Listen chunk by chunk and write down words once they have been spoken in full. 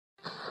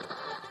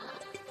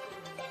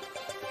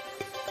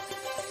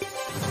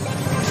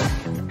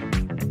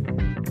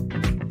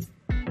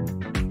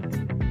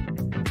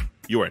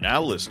You are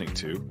now listening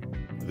to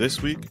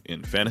This Week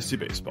in Fantasy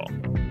Baseball.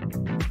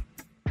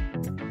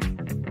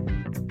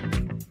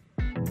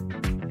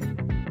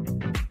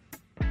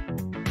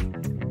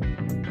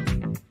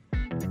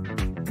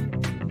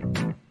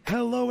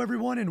 Hello,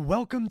 everyone, and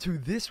welcome to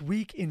This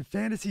Week in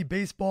Fantasy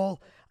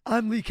Baseball.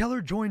 I'm Lee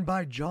Keller, joined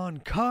by John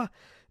Ka.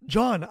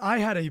 John, I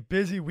had a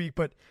busy week,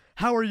 but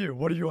how are you?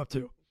 What are you up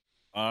to?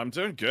 I'm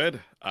doing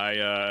good.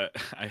 I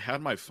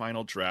had my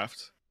final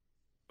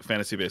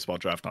fantasy baseball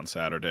draft on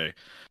Saturday,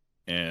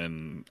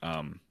 and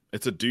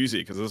it's a doozy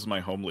because this is my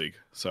home league.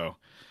 So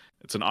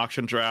it's an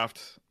auction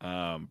draft,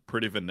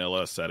 pretty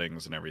vanilla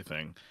settings and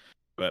everything.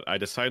 But I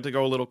decided to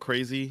go a little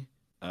crazy.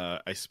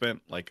 I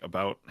spent like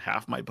about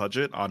half my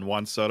budget on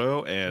Juan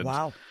Soto and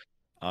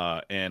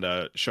Shohei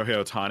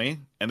Ohtani.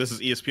 And this is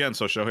ESPN,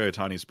 so Shohei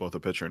Ohtani is both a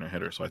pitcher and a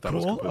hitter, so I thought it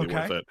was completely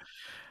worth it.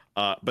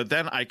 But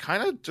then I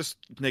kind of just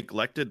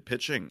neglected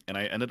pitching, and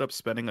I ended up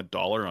spending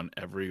 $1 on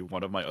every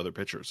one of my other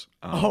pitchers.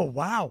 Oh,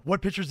 wow.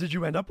 What pitchers did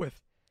you end up with?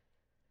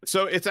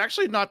 So it's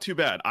actually not too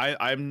bad.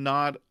 I'm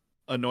not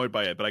annoyed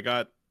by it, but I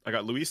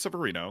got Luis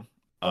Severino.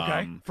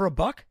 Okay. For a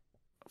buck?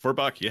 For a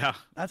buck, yeah.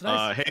 That's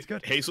nice. That's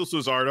good. Jesus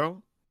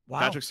Luzardo. Wow.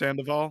 Patrick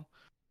Sandoval.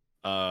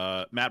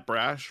 Matt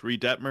Brash.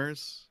 Reed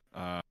Detmers.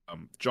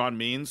 John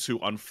Means, who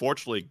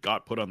unfortunately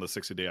got put on the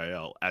 60-day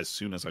IL as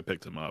soon as I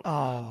picked him up.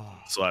 Oh.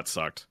 So that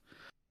sucked.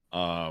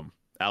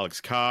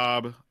 Alex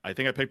Cobb. I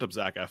think I picked up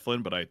Zach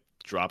Eflin, but I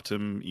dropped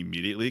him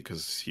immediately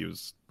because he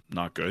was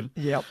not good.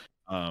 Yep.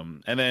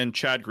 And then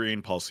Chad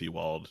Green, Paul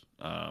Sewald,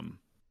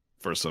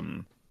 for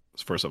some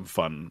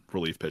fun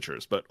relief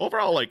pitchers. But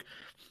overall, like,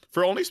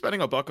 for only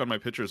spending $1 on my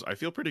pitchers, I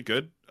feel pretty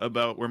good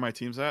about where my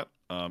team's at.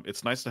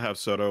 It's nice to have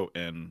Soto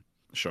and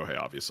Shohei,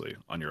 obviously,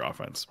 on your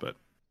offense, but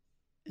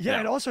yeah,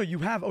 and also you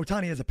have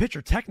Ohtani as a pitcher,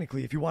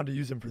 technically, if you wanted to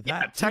use him for that.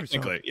 Yeah,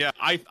 technically. So. Yeah,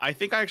 I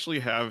think I actually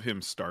have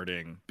him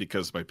starting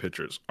because my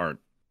pitchers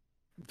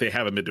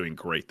haven't been doing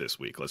great this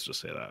week. Let's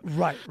just say that.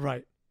 Right.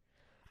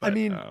 But, I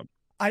mean,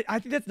 I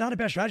think that's not a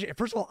bad strategy.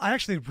 First of all, I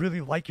actually really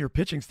like your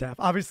pitching staff.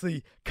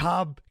 Obviously,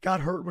 Cobb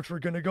got hurt, which we're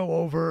going to go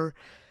over.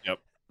 Yep.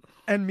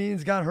 And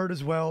Means got hurt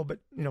as well, but,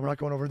 we're not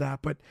going over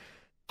that. But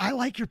I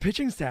like your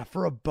pitching staff.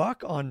 For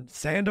 $1 on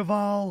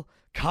Sandoval,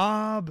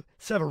 Cobb,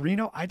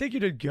 Severino, I think you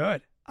did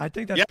good. I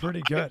think that's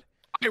pretty good.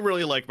 I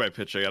really like my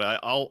pitching, and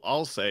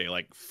I'll say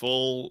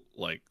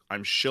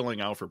I'm shilling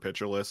out for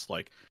pitcher lists.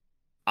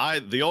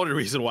 The only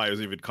reason why I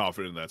was even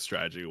confident in that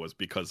strategy was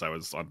because I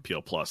was on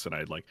PL Plus and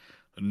I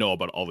know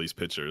about all these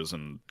pitchers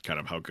and kind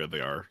of how good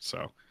they are.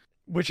 So,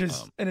 which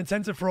is an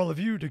incentive for all of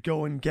you to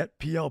go and get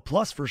PL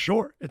Plus for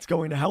sure. It's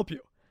going to help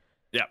you.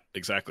 Yeah,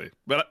 exactly.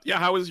 But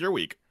how was your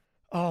week?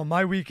 Oh,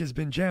 my week has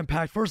been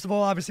jam-packed. First of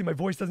all, obviously my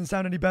voice doesn't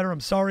sound any better. I'm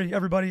sorry,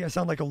 everybody. I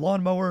sound like a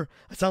lawnmower.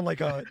 I sound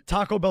like a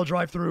Taco Bell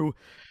drive-thru.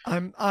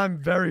 I'm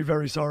very,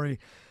 very sorry.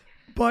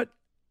 But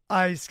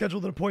I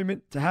scheduled an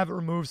appointment to have it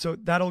removed, so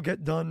that'll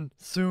get done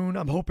soon.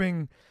 I'm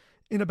hoping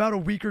in about a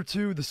week or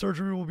two, the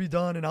surgery will be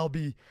done and I'll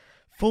be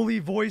fully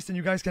voiced and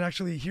you guys can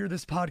actually hear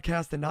this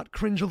podcast and not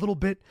cringe a little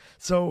bit.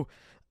 So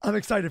I'm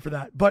excited for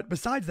that. But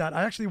besides that,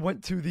 I actually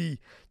went to the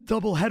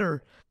doubleheader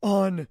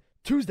on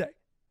Tuesday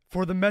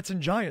for the Mets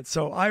and Giants.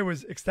 So I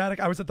was ecstatic.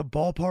 I was at the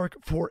ballpark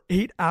for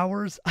 8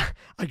 hours.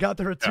 I got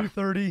there at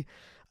 2:30,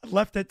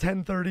 left at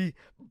 10:30,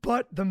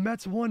 but the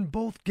Mets won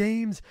both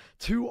games.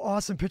 2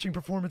 awesome pitching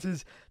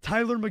performances.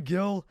 Tyler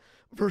McGill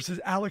versus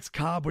Alex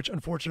Cobb, which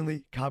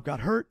unfortunately Cobb got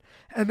hurt.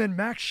 And then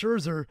Max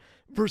Scherzer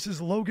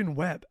versus Logan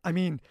Webb. I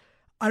mean,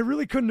 I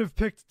really couldn't have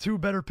picked 2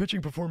 better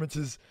pitching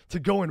performances to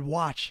go and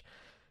watch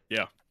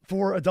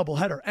for a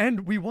doubleheader.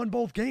 And we won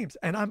both games.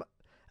 And I'm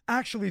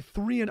actually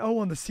 3-0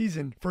 on the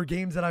season for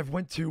games that I've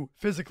went to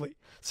physically.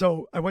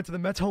 So I went to the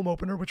Mets home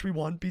opener, which we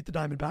won, beat the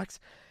Diamondbacks,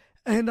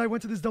 and I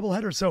went to this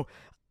doubleheader. So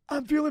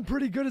I'm feeling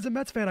pretty good as a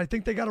Mets fan. I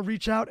think they got to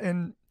reach out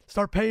and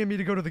start paying me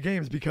to go to the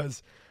games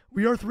because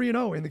we are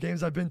 3-0 in the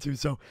games I've been to.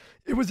 So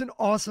it was an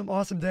awesome,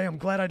 awesome day. I'm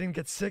glad I didn't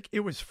get sick.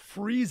 It was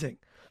freezing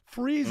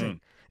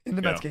in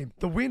the Mets game.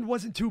 The wind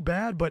wasn't too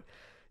bad, but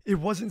it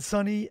wasn't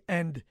sunny,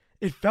 and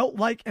it felt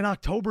like an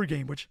October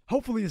game, which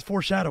hopefully is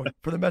foreshadowing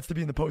for the Mets to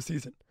be in the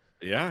postseason.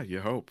 Yeah, you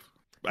hope.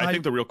 I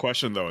think the real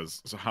question, though,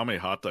 is how many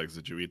hot dogs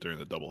did you eat during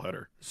the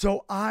doubleheader?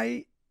 So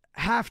I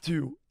have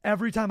to,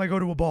 every time I go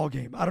to a ball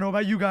game, I don't know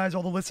about you guys,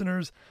 all the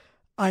listeners,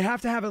 I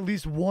have to have at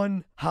least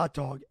one hot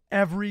dog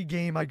every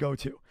game I go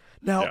to.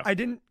 Now, I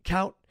didn't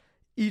count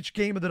each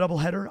game of the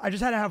doubleheader. I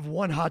just had to have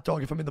one hot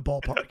dog if I'm in the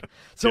ballpark.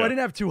 So I didn't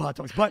have 2 hot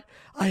dogs, but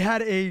I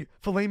had a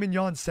filet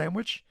mignon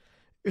sandwich.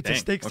 It's a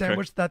steak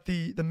sandwich that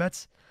the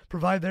Mets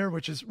provide there,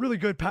 which is really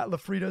good. Pat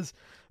LaFrida's,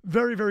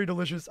 very, very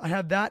delicious. I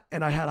had that,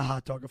 and I had a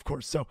hot dog, of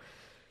course. So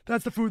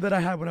that's the food that I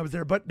had when I was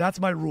there. But that's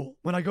my rule.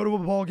 When I go to a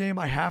ball game,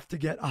 I have to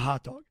get a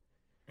hot dog.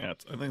 Yeah,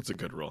 I think it's a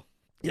good rule.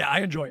 Yeah,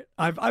 I enjoy it.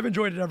 I've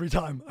enjoyed it every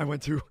time I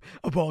went to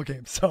a ball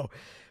game. So,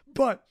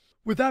 but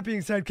with that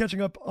being said,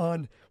 catching up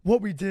on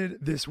what we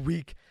did this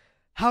week,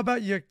 how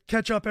about you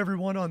catch up,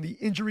 everyone, on the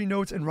injury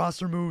notes and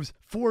roster moves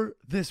for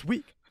this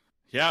week?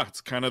 Yeah, it's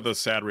kind of the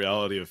sad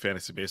reality of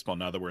fantasy baseball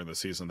now that we're in the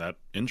season that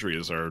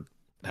injuries are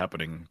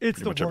happening It's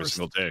pretty the much every worst.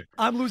 single day.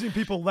 I'm losing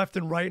people left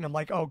and right, and I'm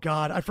like, oh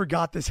God, I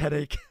forgot this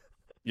headache.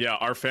 Yeah,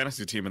 our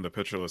fantasy team in the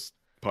Pitcherless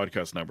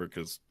podcast network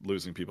is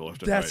losing people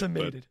left and right.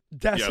 Decimated.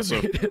 Yeah, so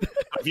Decimated.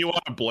 if you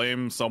want to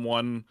blame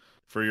someone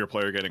for your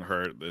player getting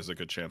hurt, there's a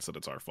good chance that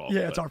it's our fault.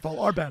 Yeah, it's our fault.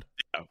 Our bad.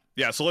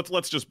 Yeah. So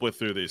let's just blitz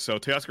through these. So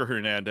Teoscar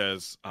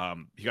Hernandez,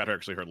 he got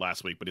actually hurt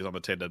last week, but he's on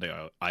the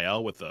 10-day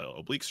IL with the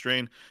oblique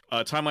strain.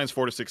 Timeline's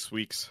 4 to 6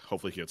 weeks.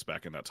 Hopefully he gets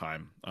back in that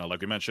time.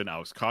 Like we mentioned,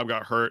 Alex Cobb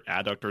got hurt,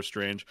 adductor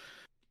strain.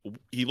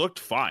 He looked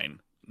fine,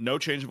 no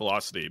change in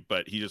velocity,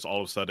 but he just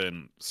all of a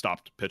sudden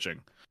stopped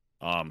pitching.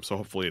 So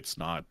hopefully it's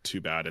not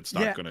too bad. It's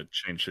not going to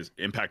change his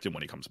impact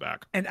when he comes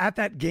back. And at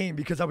that game,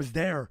 because I was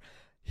there,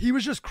 he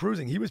was just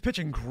cruising. He was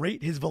pitching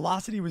great. His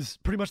velocity was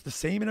pretty much the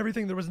same and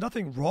everything. There was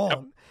nothing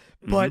wrong.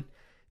 Yep. But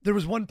there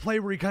was one play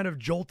where he kind of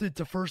jolted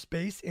to first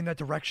base in that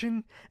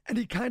direction, and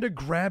he kind of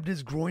grabbed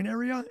his groin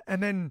area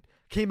and then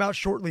came out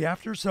shortly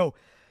after. So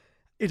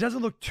it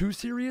doesn't look too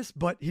serious,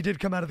 but he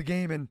did come out of the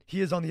game, and he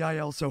is on the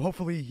IL, so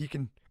hopefully he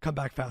can come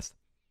back fast.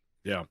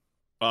 Yeah.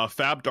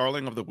 Fab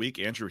Darling of the week,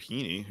 Andrew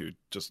Heaney, who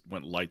just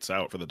went lights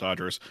out for the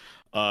Dodgers,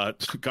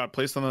 got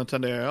placed on the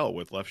 10-day IL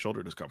with left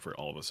shoulder discomfort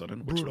all of a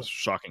sudden, which was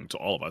shocking to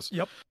all of us.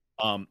 Yep.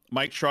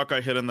 Mike Trout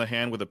got hit in the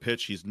hand with a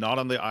pitch. He's not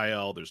on the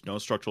IL. There's no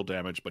structural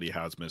damage, but he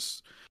has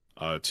missed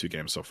 2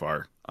 games so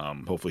far.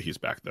 Hopefully he's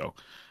back, though.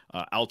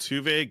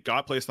 Altuve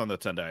got placed on the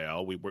 10-day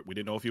IL. We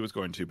didn't know if he was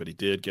going to, but he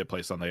did get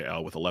placed on the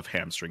IL with a left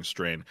hamstring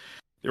strain.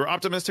 They were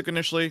optimistic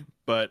initially,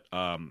 but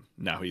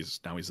now he's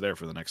there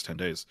for the next 10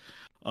 days.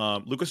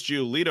 Lucas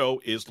Giolito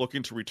is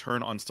looking to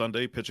return on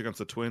Sunday, pitch against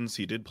the Twins.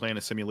 He did play in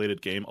a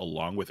simulated game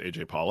along with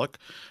AJ Pollock,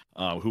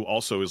 who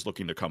also is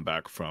looking to come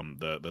back from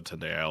the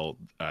 10-day IL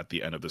at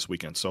the end of this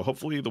weekend. So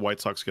hopefully the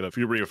White Sox get a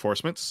few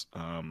reinforcements,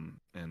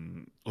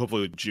 and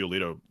hopefully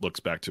Giolito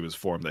looks back to his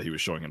form that he was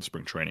showing in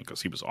spring training,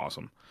 because he was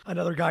awesome.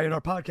 Another guy in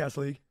our podcast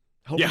league.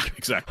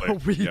 Exactly.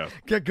 Hope we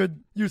get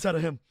good use out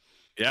of him.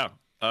 Yeah.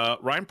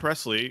 Ryan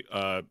Presley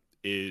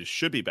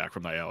should be back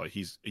from the IL.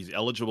 He's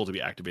eligible to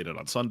be activated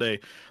on Sunday.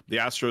 The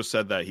Astros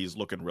said that he's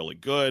looking really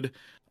good.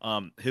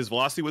 His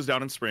velocity was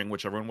down in spring,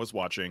 which everyone was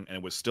watching, and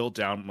it was still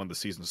down when the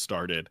season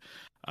started.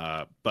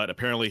 But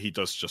apparently he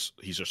just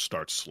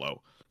starts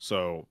slow.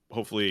 So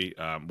hopefully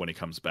when he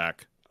comes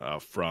back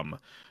from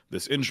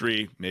this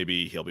injury,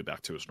 maybe he'll be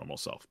back to his normal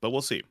self. But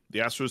we'll see. The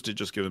Astros did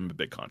just give him a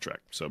big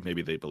contract, so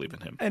maybe they believe in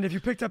him. And if you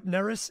picked up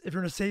Neris, if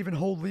you're in a save and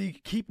hold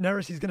league, keep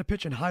Neris. He's going to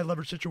pitch in high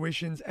leverage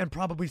situations and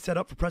probably set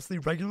up for Presley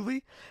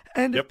regularly.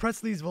 And if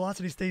Presley's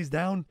velocity stays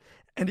down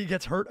and he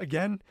gets hurt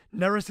again,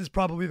 Neris is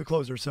probably the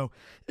closer. So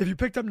if you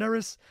picked up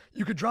Neris,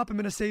 you could drop him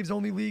in a saves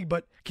only league,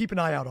 but keep an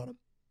eye out on him.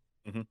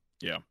 Mm-hmm.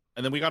 Yeah.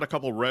 And then we got a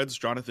couple Reds,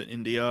 Jonathan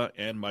India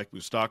and Mike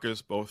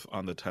Moustakas, both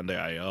on the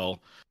 10-day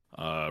IL.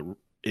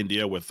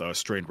 India with a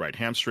strained right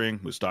hamstring,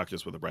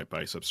 Moustakas with a right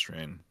bicep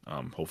strain.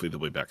 Hopefully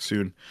they'll be back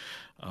soon.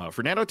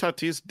 Fernando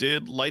Tatis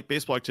did light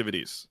baseball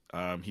activities.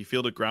 He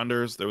fielded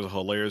grounders. There was a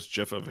hilarious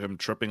gif of him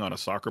tripping on a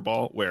soccer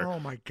ball where,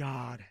 oh my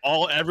God,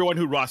 everyone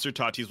who rostered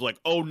Tatis was like,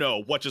 oh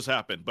no, what just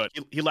happened? But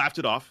he laughed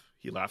it off.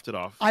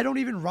 I don't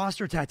even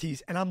roster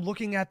Tatis, and I'm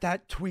looking at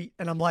that tweet,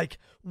 and I'm like,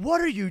 what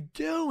are you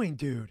doing,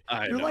 dude?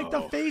 You're like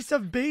the face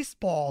of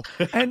baseball,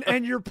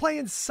 and you're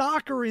playing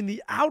soccer in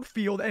the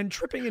outfield and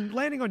tripping and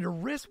landing on your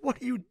wrist.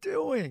 What are you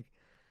doing?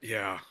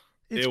 Yeah.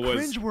 It's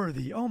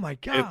cringeworthy. Oh, my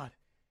God.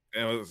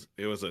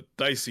 It was a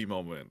dicey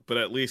moment, but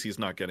at least he's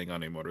not getting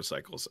on any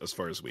motorcycles as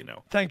far as we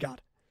know. Thank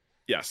God.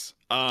 Yes.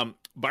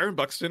 Byron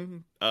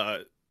Buxton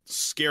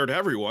scared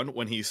everyone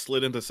when he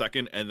slid into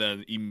second and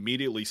then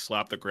immediately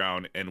slapped the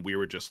ground, and we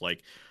were just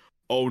like,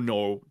 oh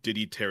no, did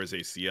he tear his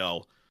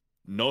ACL?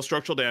 No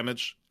structural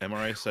damage.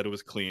 MRI said it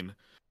was clean.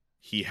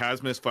 He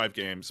has missed 5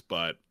 games,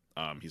 but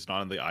he's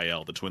not on the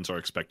IL. The Twins are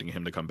expecting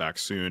him to come back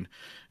soon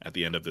at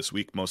the end of this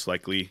week, most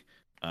likely.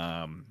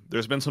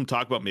 There's been some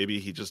talk about maybe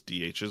he just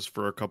DHs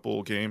for a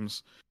couple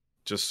games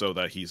just so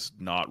that he's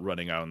not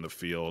running out in the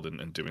field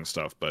and doing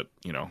stuff, but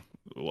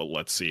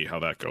let's see how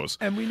that goes.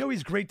 And we know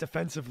he's great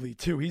defensively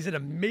too. He's an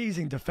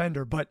amazing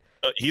defender, but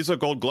he's a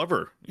Gold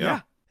Glover.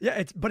 Yeah.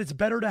 But it's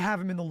better to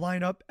have him in the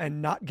lineup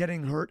and not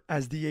getting hurt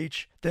as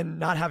DH than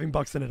not having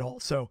Buxton at all.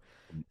 So,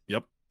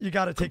 yep, you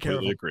got to take care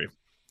of him. Agree.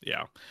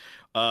 Yeah.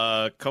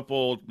 A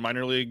couple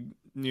minor league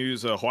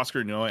news: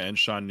 Huascar Ynoa and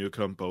Sean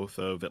Newcomb, both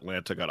of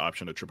Atlanta, got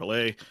optioned to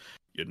AAA.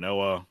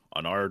 Ynoa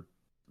on our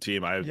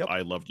team, I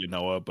loved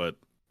Ynoa, but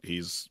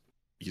he's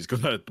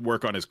going to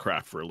work on his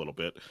craft for a little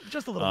bit.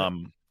 Just a little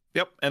bit.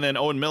 Yep. And then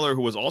Owen Miller,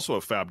 who was also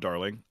a Fab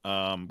Darling,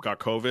 got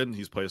COVID.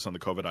 He's placed on the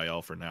COVID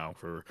IL for now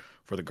for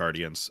the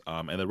Guardians.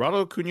 And then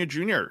Ronald Acuna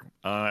Jr.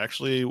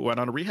 Actually went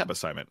on a rehab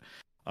assignment.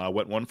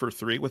 Went 1 for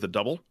 3 with a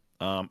double.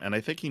 And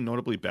I think he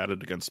notably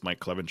batted against Mike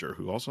Clevenger,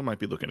 who also might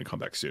be looking to come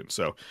back soon.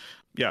 So,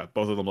 yeah,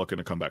 both of them looking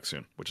to come back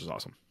soon, which is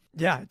awesome.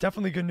 Yeah,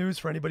 definitely good news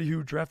for anybody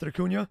who drafted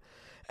Acuna.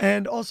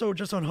 And also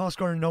just on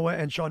Huascar Ynoa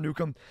and Sean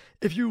Newcomb,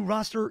 if you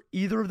roster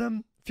either of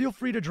them, feel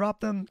free to drop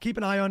them. Keep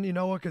an eye on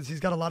Ynoa because he's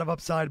got a lot of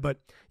upside, but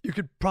you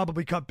could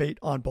probably cut bait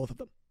on both of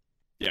them.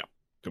 Yeah,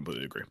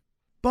 completely agree.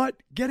 But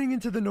getting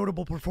into the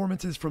notable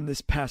performances from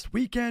this past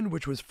weekend,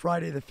 which was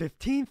Friday the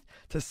 15th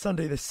to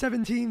Sunday the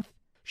 17th,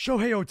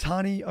 Shohei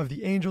Ohtani of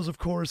the Angels, of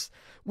course,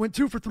 went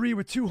 2 for 3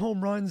 with 2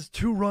 home runs,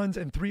 2 runs,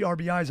 and 3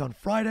 RBIs on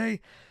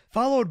Friday,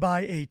 followed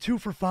by a 2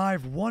 for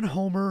 5, 1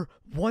 homer,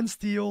 1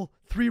 steal,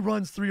 3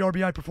 runs, 3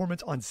 RBI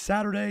performance on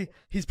Saturday.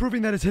 He's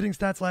proving that his hitting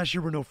stats last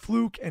year were no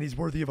fluke, and he's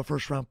worthy of a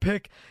first-round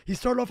pick. He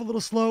started off a little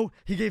slow.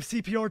 He gave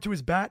CPR to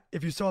his bat.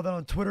 If you saw that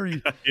on Twitter,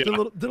 he did a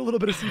little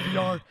bit of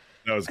CPR.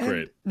 That was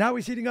great. Now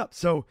he's heating up.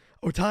 So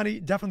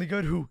Ohtani, definitely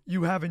good, who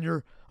you have in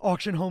your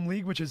auction home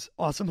league, which is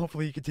awesome.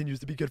 Hopefully he continues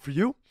to be good for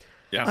you.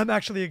 Yeah. I'm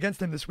actually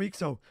against him this week,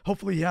 so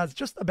hopefully he has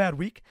just a bad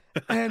week.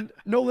 And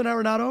Nolan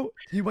Arenado,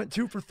 he went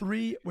 2 for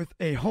 3 with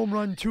a home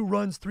run, 2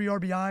 runs, 3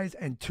 RBIs,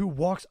 and 2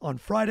 walks on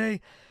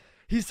Friday.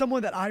 He's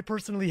someone that I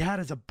personally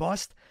had as a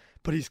bust,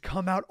 but he's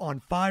come out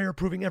on fire,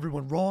 proving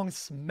everyone wrong,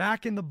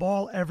 smacking the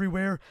ball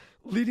everywhere,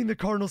 leading the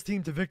Cardinals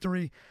team to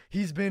victory.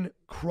 He's been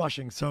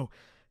crushing. So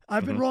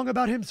I've been wrong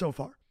about him so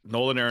far.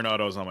 Nolan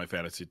Arenado is on my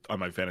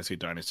fantasy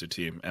dynasty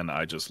team, and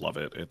I just love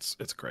it.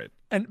 It's great.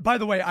 And by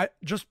the way, I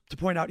just to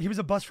point out, he was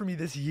a bust for me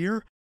this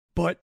year,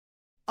 but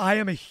I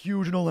am a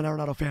huge Nolan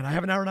Arenado fan. I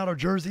have an Arenado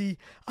jersey.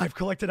 I've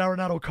collected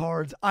Arenado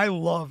cards. I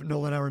love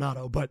Nolan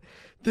Arenado, but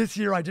this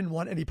year I didn't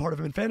want any part of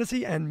him in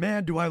fantasy, and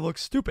man, do I look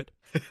stupid.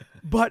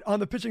 But on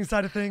the pitching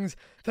side of things,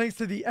 thanks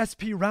to the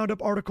SP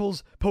Roundup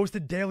articles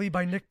posted daily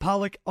by Nick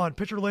Pollock on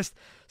Pitcher List,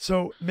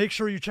 so make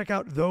sure you check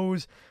out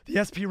those.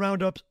 The SP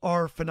Roundups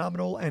are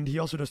phenomenal, and he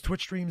also does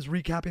Twitch streams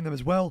recapping them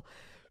as well.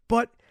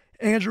 But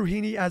Andrew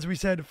Heaney, as we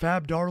said,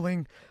 Fab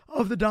Darling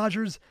of the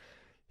Dodgers,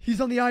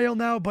 he's on the IL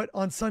now, but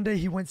on Sunday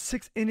he went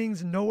 6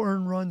 innings, no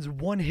earned runs,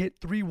 1 hit,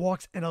 3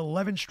 walks, and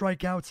 11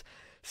 strikeouts,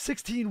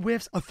 16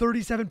 whiffs, a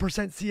 37%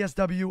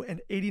 CSW,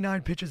 and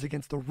 89 pitches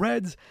against the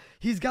Reds.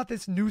 He's got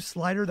this new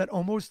slider that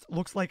almost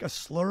looks like a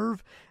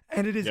slurve,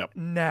 and it is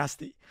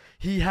nasty.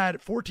 He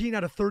had 14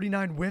 out of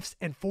 39 whiffs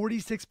and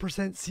 46%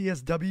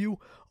 CSW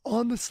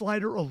on the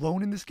slider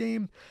alone in this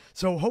game.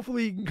 So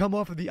hopefully he can come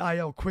off of the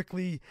IL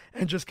quickly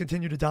and just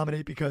continue to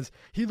dominate because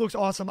he looks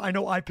awesome. I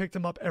know I picked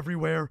him up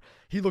everywhere.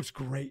 He looks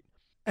great.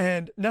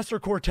 And Nestor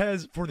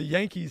Cortez for the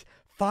Yankees,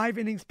 5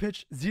 innings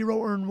pitched,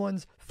 0 earned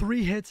runs,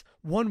 3 hits,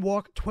 1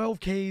 walk, 12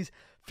 Ks,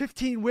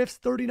 15 whiffs,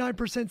 39%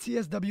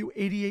 CSW,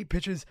 88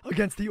 pitches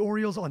against the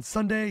Orioles on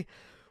Sunday.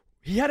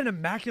 He had an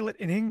immaculate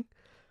inning,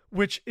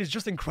 which is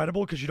just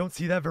incredible because you don't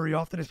see that very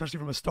often, especially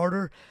from a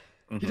starter.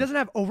 He doesn't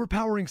have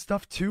overpowering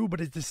stuff too,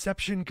 but his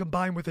deception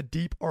combined with a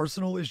deep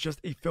arsenal is just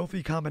a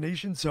filthy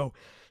combination. So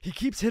he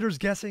keeps hitters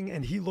guessing,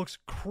 and he looks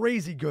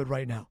crazy good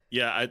right now.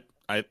 Yeah,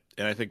 I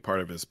think part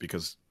of it is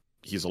because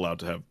he's allowed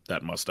to have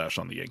that mustache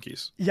on the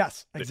Yankees.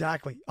 Yes,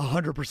 exactly.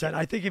 100%.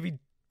 I think if he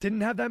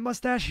didn't have that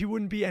mustache, he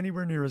wouldn't be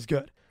anywhere near as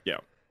good. Yeah.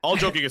 All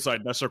joking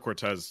aside, Nestor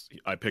Cortez,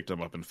 I picked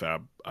him up in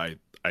Fab.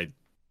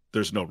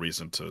 There's no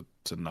reason to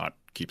not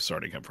keep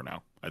starting him for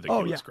now. I think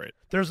he looks great.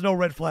 There's no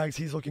red flags.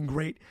 He's looking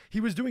great.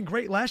 He was doing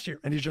great last year,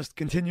 and he's just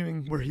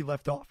continuing where he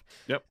left off.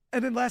 Yep.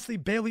 And then lastly,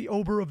 Bailey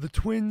Ober of the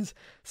Twins,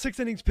 6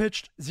 innings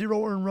pitched,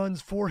 0 earned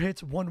runs, 4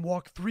 hits, 1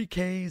 walk, 3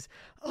 Ks,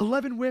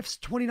 11 whiffs,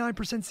 29%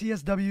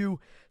 CSW,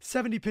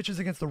 70 pitches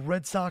against the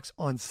Red Sox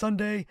on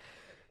Sunday.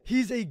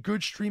 He's a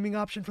good streaming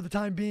option for the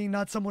time being,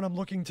 not someone I'm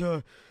looking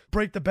to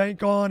break the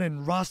bank on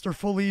and roster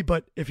fully,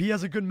 but if he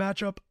has a good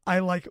matchup, I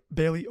like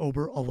Bailey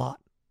Ober a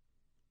lot.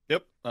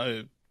 Yep.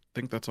 I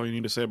think that's all you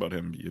need to say about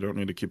him. You don't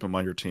need to keep him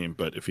on your team,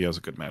 but if he has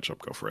a good matchup,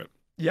 go for it.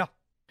 Yeah.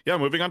 Yeah,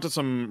 moving on to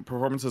some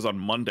performances on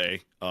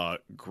Monday.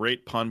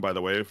 Great pun, by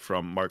the way,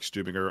 from Mark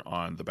Stubinger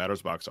on the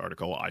Batter's Box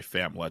article, I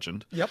Pham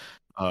Legend. Yep.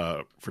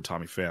 For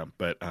Tommy Pham.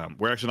 But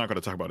we're actually not going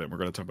to talk about him. We're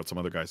going to talk about some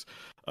other guys.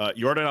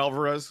 Yordan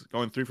Alvarez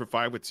going 3 for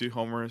 5 with 2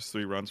 homers,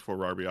 3 runs, 4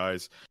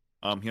 RBIs.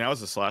 He now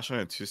has a slash line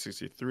at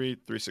 263,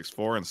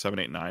 364, and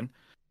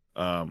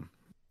 789.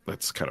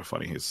 That's kind of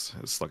funny. He's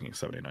slugging at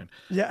 79.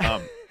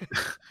 Yeah.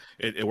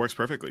 It works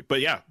perfectly.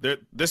 But yeah,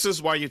 this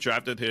is why you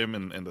drafted him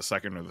in the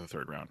second or the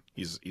third round.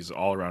 He's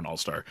all around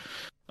all-star.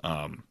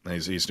 And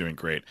he's doing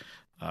great.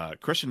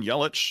 Christian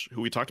Yelich,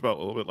 who we talked about a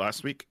little bit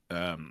last week,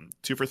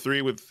 2 for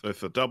 3 with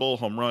a double,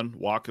 home run,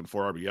 walk, and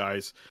 4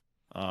 RBIs.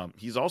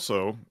 He's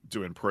also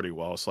doing pretty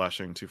well,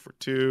 slashing 2 for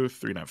 2,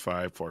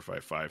 395,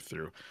 455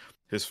 through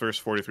his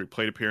first 43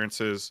 plate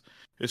appearances.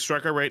 His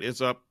strikeout rate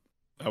is up.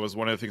 That was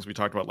one of the things we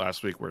talked about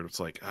last week, where it's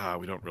like,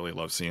 we don't really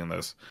love seeing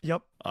this.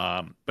 Yep.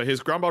 But his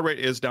ground ball rate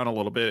is down a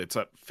little bit. It's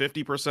at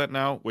 50%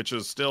 now, which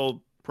is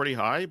still pretty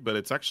high, but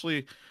it's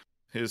actually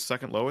his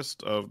second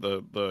lowest of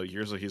the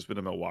years that he's been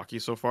in Milwaukee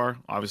so far.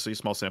 Obviously,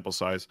 small sample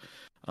size,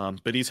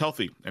 but he's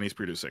healthy and he's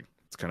producing.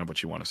 It's kind of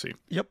what you want to see.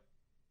 Yep.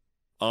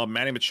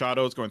 Manny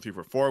Machado is going 3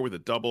 for 4 with a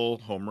double,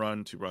 home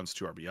run, 2 runs,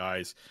 2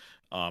 RBIs.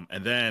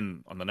 And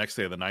then on the next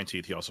day of the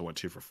 19th, he also went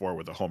 2 for 4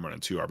 with a home run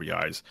and 2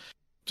 RBIs.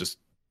 Just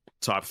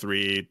top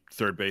 3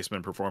 third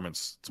baseman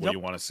performance. It's what you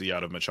want to see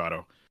out of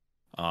Machado.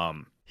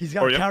 He's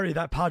got to carry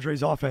that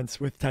Padres offense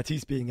with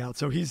Tatis being out,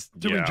 so he's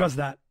doing just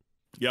that.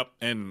 Yep,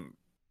 and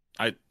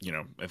I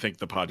think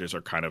the Padres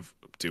are kind of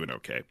doing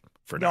okay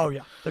for now. Oh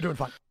yeah, they're doing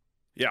fine.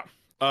 Yeah.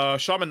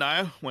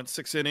 Shamanaya went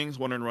 6 innings,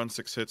 1 run,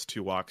 6 hits,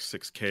 2 walks,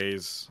 6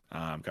 Ks.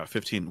 Got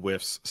 15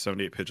 whiffs,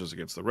 78 pitches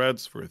against the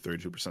Reds for a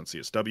 32%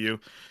 CSW.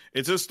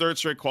 It's his third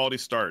straight quality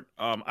start.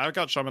 I've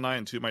got Shamanaya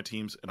in 2 of my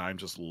teams, and I'm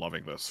just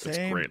loving this. It's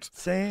great.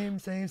 Same.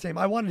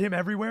 I wanted him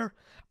everywhere.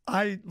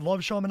 I love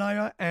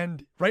Shamanaya,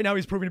 and right now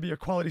he's proving to be a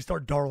quality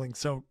start darling.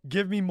 So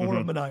give me more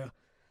of Manaya.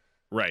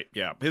 Right,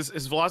 yeah. His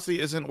velocity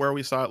isn't where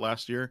we saw it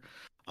last year,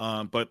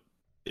 but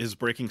his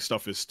breaking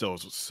stuff is still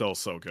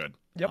so good.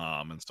 Yep.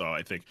 And so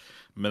I think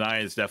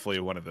Manaya is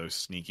definitely one of those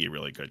sneaky,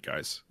 really good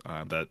guys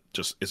that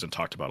just isn't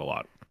talked about a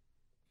lot.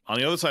 On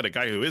the other side, a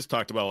guy who is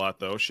talked about a lot,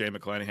 though, Shane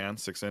McClanahan,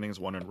 6 innings,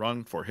 1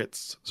 run, 4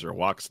 hits, 0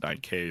 walks, 9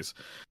 Ks.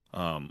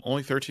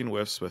 Only 13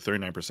 whiffs with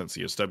 39%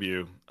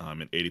 CSW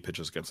and 80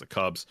 pitches against the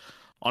Cubs.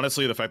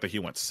 Honestly, the fact that he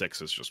went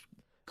 6 is just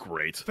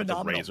great.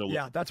 Phenomenal.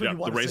 That's what you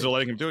want the to Rays see. are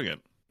letting him doing it.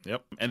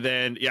 Yep. And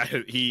then,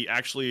 he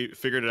actually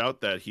figured it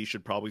out that he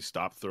should probably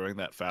stop throwing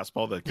that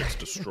fastball that gets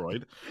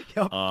destroyed.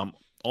 Yep.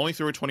 Only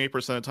threw it 28%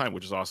 of the time,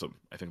 which is awesome.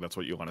 I think that's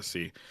what you want to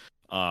see.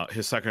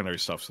 His secondary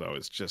stuff, though,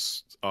 is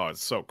just,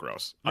 it's so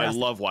gross. I've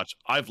loved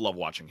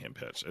watching him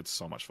pitch. It's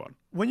so much fun.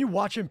 When you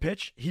watch him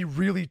pitch, he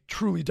really,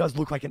 truly does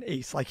look like an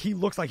ace. Like, he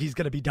looks like he's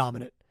going to be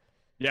dominant.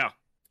 Yeah.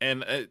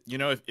 And,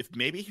 if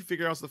maybe he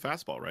figures out the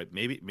fastball, right?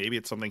 Maybe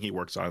it's something he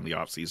works on in the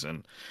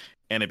offseason,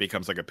 and it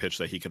becomes like a pitch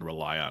that he can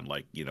rely on,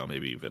 like,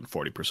 maybe even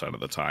 40% of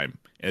the time,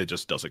 and it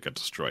just doesn't get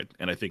destroyed.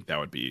 And I think that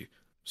would be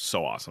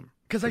so awesome.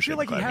 Because I feel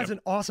like he has an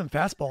awesome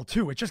fastball,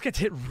 too. It just gets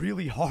hit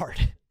really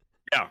hard.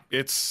 Yeah,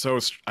 it's so...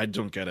 I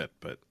don't get it,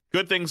 but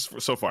good things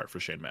so far for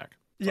Shane Mack.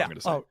 Yeah.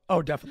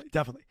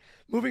 Definitely.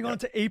 Moving on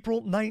to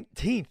April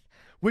 19th,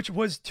 which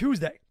was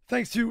Tuesday.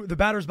 Thanks to the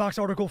Batter's Box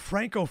article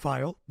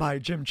Francophile by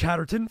Jim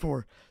Chatterton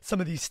for some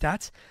of these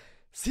stats.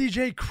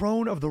 CJ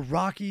Cron of the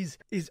Rockies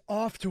is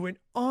off to an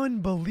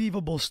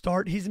unbelievable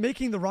start. He's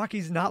making the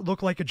Rockies not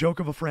look like a joke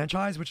of a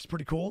franchise, which is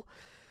pretty cool.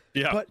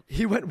 Yeah. But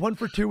he went 1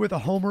 for 2 with a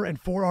homer and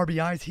 4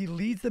 RBIs. He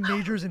leads the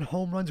majors in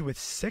home runs with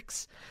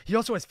 6. He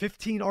also has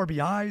 15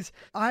 RBIs.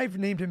 I've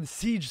named him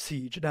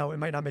Siege. Now, it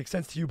might not make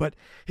sense to you, but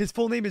his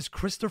full name is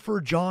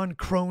Christopher John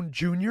Cron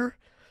Jr.,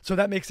 so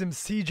that makes him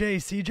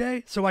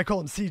CJ. So I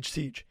call him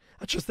Siege.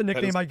 That's just the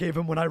nickname I gave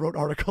him when I wrote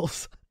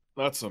articles.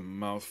 That's a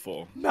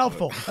mouthful.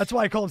 That's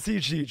why I call him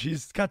Siege.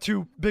 He's got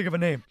too big of a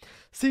name.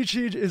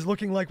 Siege is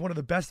looking like one of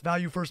the best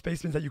value first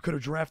basemen that you could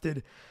have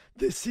drafted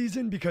this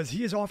season because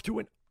he is off to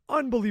an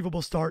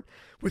unbelievable start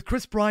with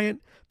Chris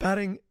Bryant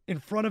batting in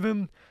front of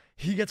him.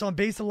 He gets on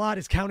base a lot.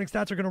 His counting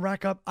stats are going to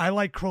rack up. I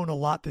like Cron a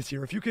lot this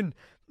year. If you can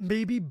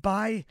maybe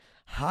buy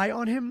high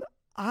on him,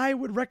 I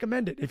would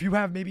recommend it. If you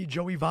have maybe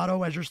Joey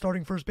Votto as your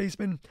starting first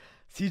baseman,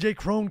 CJ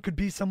Cron could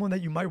be someone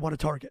that you might want to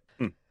target.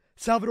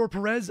 Salvador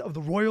Perez of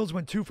the Royals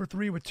went 2 for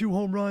 3 with 2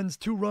 home runs,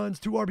 2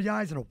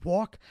 RBIs, and a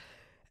walk.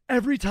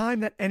 Every time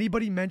that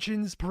anybody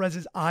mentions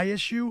Perez's eye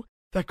issue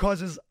that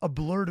causes a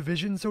blurred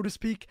vision, so to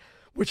speak,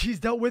 which he's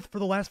dealt with for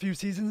the last few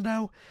seasons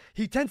now,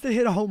 he tends to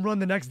hit a home run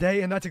the next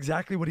day, and that's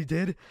exactly what he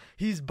did.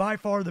 He's by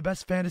far the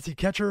best fantasy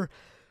catcher,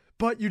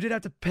 but you did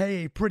have to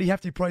pay a pretty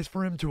hefty price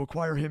for him to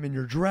acquire him in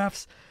your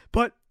drafts,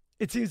 but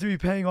it seems to be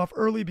paying off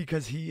early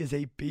because he is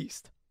a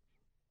beast.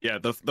 Yeah,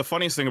 the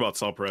funniest thing about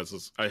Sal Perez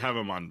is I have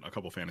him on a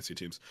couple fantasy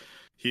teams.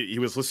 He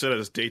was listed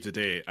as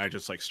day-to-day. I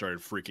just started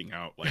freaking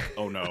out,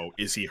 oh no,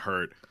 is he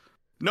hurt?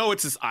 No,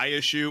 it's his eye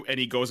issue, and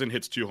he goes and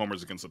hits 2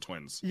 homers against the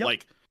Twins.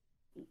 Yep.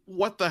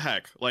 What the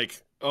heck?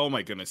 Oh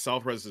my goodness,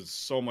 Sal Perez is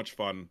so much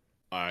fun.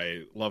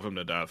 I love him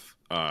to death.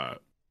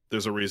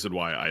 There's a reason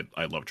why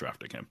I love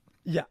drafting him.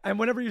 Yeah, and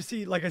whenever you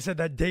see, like I said,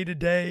 that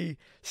day-to-day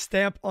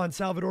stamp on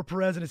Salvador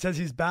Perez and it says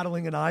he's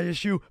battling an eye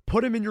issue,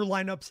 put him in your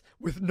lineups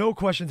with no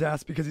questions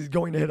asked because he's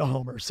going to hit a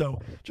homer.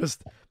 So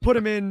just put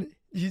him in.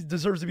 He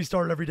deserves to be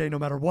started every day no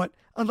matter what,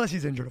 unless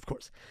he's injured, of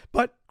course.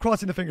 But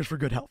crossing the fingers for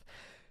good health.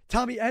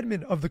 Tommy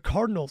Edman of the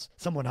Cardinals,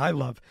 someone I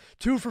love,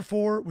 2 for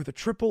 4 with a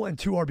triple and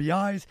 2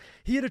 RBIs.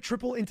 He hit a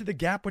triple into the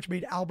gap, which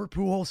made Albert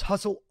Pujols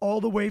hustle all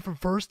the way from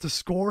first to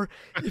score.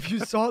 If you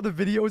saw the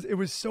videos, it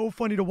was so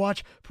funny to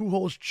watch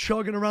Pujols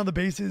chugging around the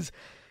bases.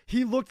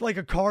 He looked like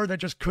a car that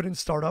just couldn't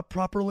start up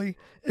properly.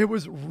 It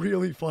was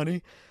really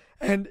funny.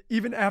 And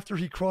even after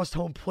he crossed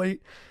home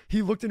plate,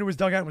 he looked into his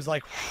dugout and was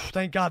like,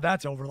 thank God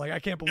that's over. I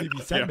can't believe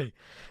he sent me.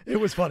 It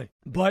was funny.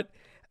 But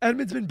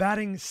Edman's been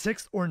batting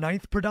 6th or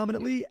 9th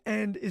predominantly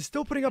and is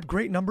still putting up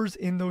great numbers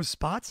in those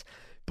spots.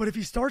 But if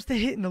he starts to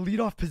hit in the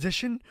leadoff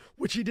position,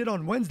 which he did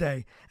on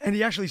Wednesday, and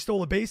he actually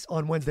stole a base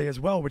on Wednesday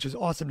as well, which is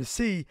awesome to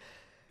see,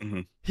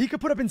 he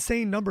could put up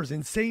insane numbers,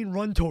 insane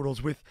run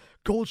totals with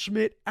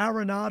Goldschmidt,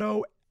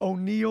 Arenado,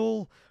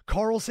 O'Neill,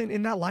 Carlson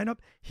in that lineup.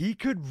 He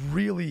could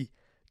really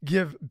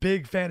give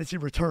big fantasy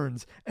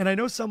returns. And I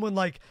know someone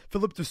like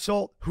Philippe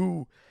Dussault,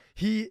 who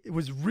he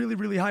was really,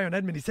 really high on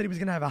Edman. He said he was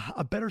going to have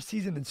a better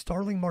season than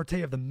Starling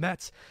Marte of the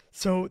Mets.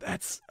 So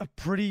that's a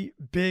pretty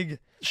big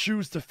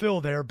shoes to fill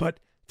there. But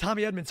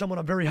Tommy Edman, someone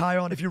I'm very high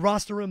on. If you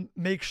roster him,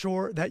 make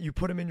sure that you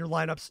put him in your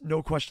lineups,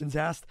 no questions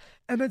asked.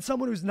 And then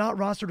someone who's not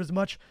rostered as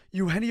much,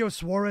 Eugenio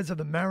Suarez of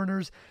the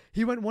Mariners.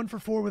 He went 1 for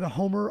 4 with a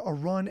homer, a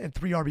run, and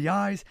 3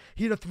 RBIs.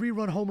 He had a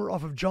 3-run homer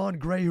off of John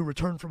Gray, who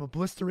returned from a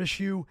blister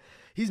issue.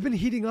 He's been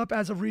heating up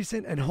as of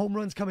recent, and home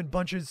runs come in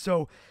bunches.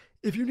 So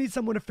if you need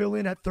someone to fill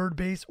in at third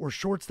base or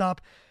shortstop,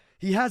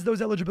 he has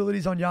those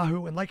eligibilities on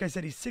Yahoo, and like I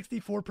said, he's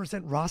 64%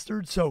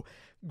 rostered, so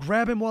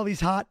grab him while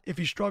he's hot. If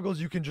he struggles,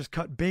 you can just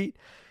cut bait.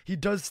 He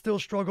does still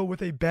struggle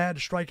with a bad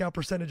strikeout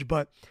percentage,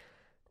 but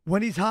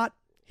when he's hot,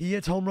 he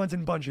hits home runs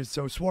in bunches,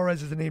 so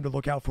Suarez is a name to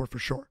look out for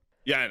sure.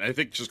 Yeah, and I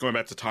think just going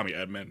back to Tommy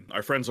Edman,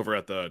 our friends over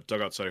at the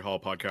Dugout Study Hall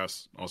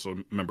podcast, also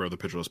a member of the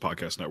Pitcher List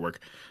Podcast Network,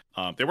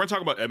 they weren't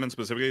talking about Edman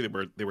specifically,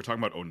 they were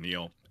talking about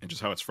O'Neill, and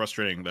just how it's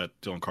frustrating that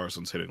Dylan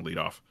Carson's hitting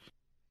leadoff.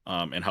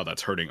 And how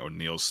that's hurting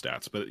O'Neill's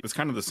stats. But it's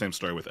kind of the same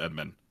story with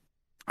Edman.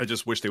 I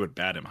just wish they would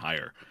bat him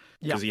higher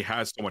because he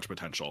has so much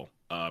potential.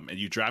 And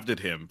you drafted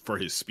him for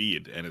his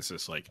speed, and it's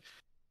just like,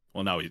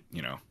 well, now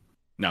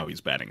he's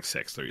batting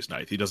 6th or he's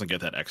 9th. He doesn't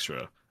get that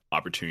extra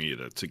opportunity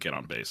to get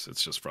on base.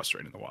 It's just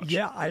frustrating to watch.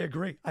 Yeah, I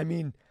agree. I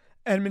mean,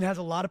 Edman has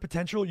a lot of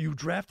potential. You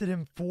drafted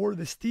him for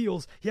the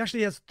steals. He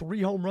actually has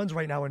 3 home runs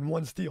right now and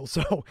 1 steal.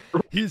 So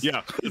he's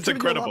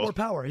incredible. A lot more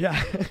power.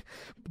 Yeah.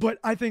 But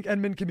I think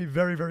Edman can be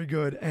very, very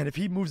good. And if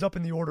he moves up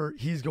in the order,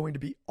 he's going to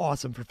be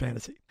awesome for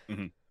fantasy.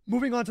 Mm-hmm.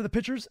 Moving on to the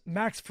pitchers,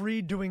 Max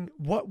Fried doing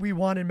what we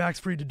wanted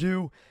Max Fried to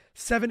do.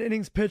 7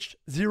 innings pitched,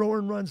 0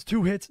 earned runs,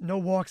 2 hits, no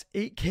walks,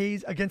 8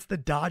 Ks against the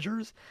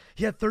Dodgers.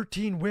 He had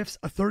 13 whiffs,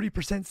 a 30%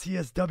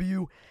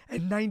 CSW,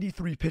 and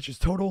 93 pitches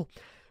total.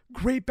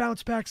 Great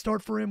bounce back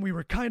start for him. We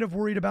were kind of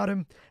worried about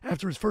him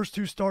after his first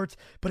 2 starts,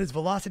 but his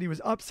velocity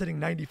was up, sitting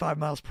 95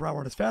 miles per hour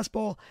on his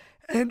fastball,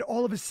 and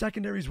all of his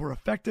secondaries were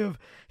effective.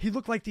 He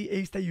looked like the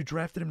ace that you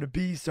drafted him to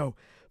be, so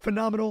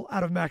phenomenal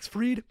out of Max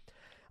Fried.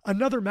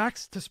 Another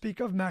Max to speak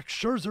of, Max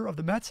Scherzer of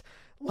the Mets.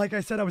 Like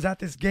I said, I was at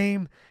this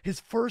game.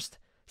 His first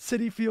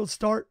Citi Field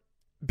start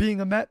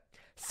being a Met.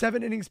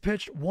 7 innings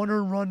pitched, 1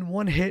 earned run,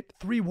 1 hit,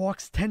 3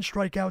 walks, 10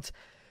 strikeouts,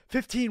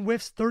 15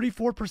 whiffs,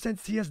 34%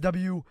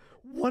 CSW,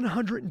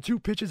 102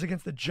 pitches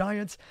against the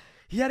Giants.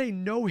 He had a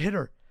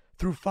no-hitter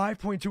through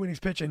 5.2 innings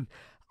pitched, and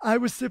I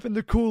was sipping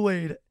the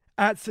Kool-Aid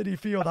at Citi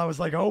Field. I was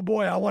like, oh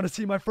boy, I want to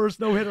see my first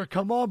no-hitter.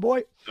 Come on,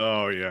 boy.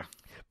 Oh, yeah.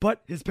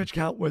 But his pitch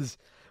count was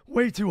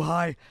way too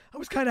high. I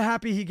was kind of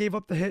happy he gave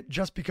up the hit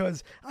just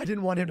because I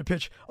didn't want him to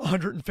pitch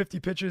 150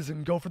 pitches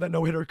and go for that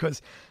no-hitter,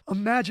 because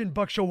imagine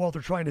Buck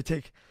Showalter trying to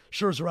take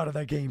Scherzer out of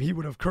that game. He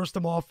would have cursed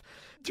him off.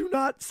 Do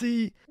not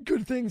see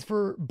good things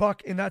for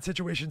Buck in that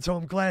situation, so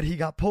I'm glad he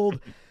got pulled.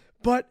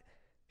 But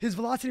his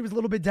velocity was a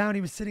little bit down.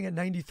 He was sitting at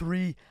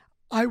 93.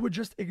 I would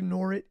just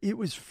ignore it. It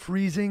was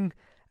freezing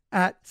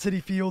at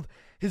Citi Field.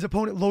 His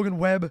opponent, Logan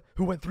Webb,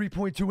 who went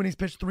 3.2 innings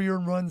pitched, 3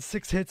 earned runs,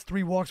 6 hits,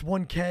 3 walks,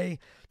 1 K,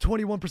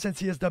 21%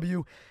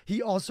 CSW.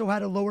 He also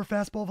had a lower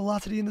fastball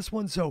velocity in this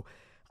one, so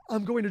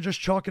I'm going to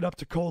just chalk it up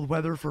to cold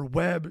weather for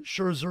Webb,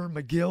 Scherzer,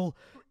 McGill.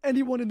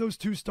 Anyone in those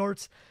 2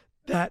 starts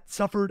that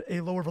suffered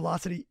a lower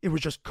velocity, it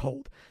was just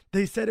cold.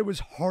 They said it was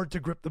hard to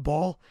grip the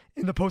ball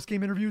in the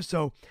post-game interview,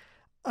 so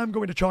I'm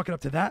going to chalk it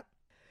up to that.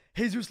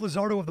 Jesus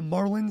Luzardo of the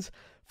Marlins,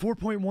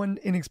 4.1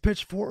 innings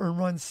pitched, 4 earned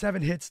runs,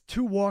 7 hits,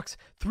 2 walks,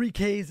 3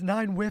 Ks,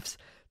 9 whiffs,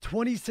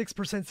 26%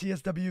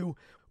 CSW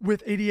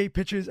with 88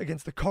 pitches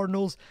against the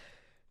Cardinals.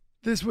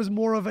 This was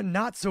more of a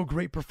not so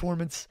great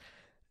performance.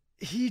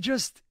 He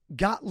just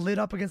got lit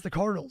up against the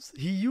Cardinals.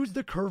 He used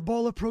the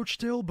curveball approach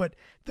still, but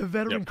the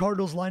veteran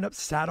Cardinals lineup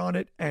sat on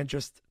it and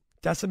just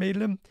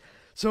decimated him.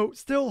 So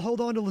still hold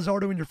on to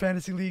Luzardo in your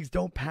fantasy leagues.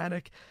 Don't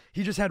panic.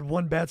 He just had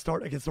 1 bad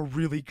start against a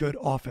really good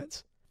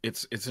offense.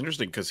 It's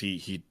interesting because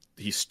he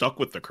stuck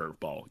with the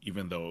curveball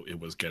even though it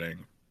was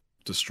getting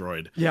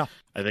destroyed. Yeah,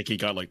 I think he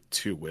got like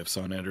 2 whiffs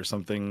on it or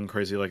something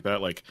crazy like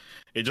that. Like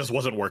it just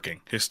wasn't working.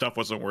 His stuff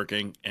wasn't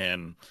working,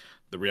 and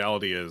the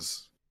reality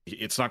is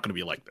it's not going to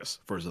be like this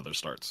for his other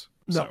starts.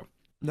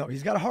 No,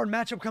 he's got a hard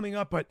matchup coming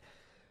up, but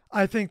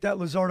I think that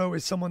Luzardo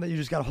is someone that you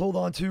just got to hold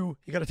on to.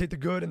 You got to take the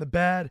good and the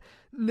bad.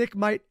 Nick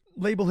might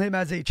label him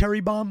as a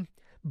cherry bomb,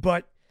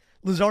 but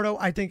Luzardo,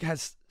 I think,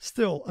 has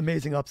still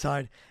amazing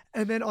upside.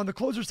 And then on the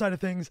closer side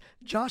of things,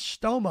 Josh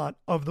Staumont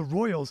of the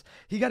Royals,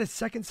 he got his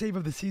 2nd save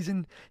of the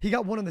season. He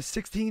got one on the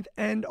 16th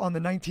and on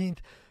the 19th.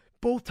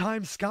 Both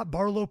times Scott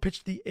Barlow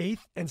pitched the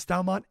 8th and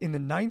Staumont in the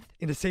 9th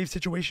in a save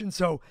situation.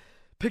 So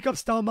pick up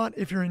Staumont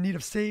if you're in need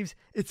of saves.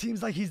 It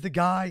seems like he's the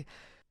guy.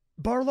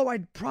 Barlow,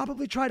 I'd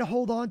probably try to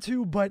hold on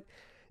to, but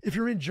if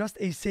you're in just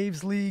a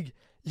saves league,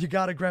 you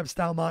got to grab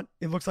Staumont.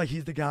 It looks like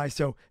he's the guy.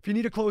 So if you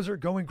need a closer,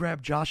 go and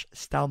grab Josh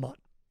Staumont.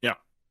 Yeah,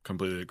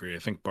 completely agree. I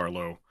think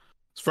Barlow,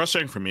 it's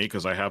frustrating for me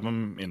because I have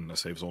him in the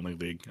saves only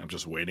league. I'm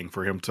just waiting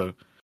for him to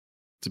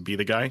be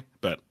the guy,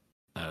 but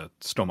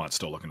Staumont's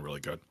still looking really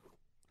good.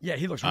 Yeah,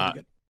 he looks really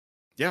good.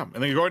 Yeah,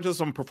 and then going to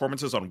some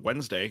performances on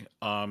Wednesday.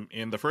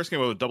 In the first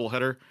game of a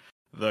doubleheader,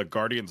 the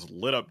Guardians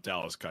lit up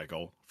Dallas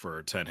Keuchel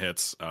for 10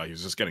 hits. He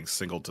was just getting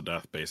singled to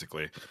death,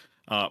 basically.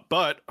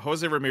 But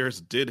Jose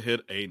Ramirez did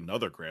hit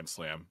another grand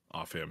slam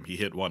off him. He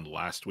hit one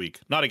last week,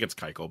 not against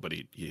Keuchel, but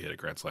he hit a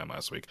grand slam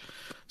last week.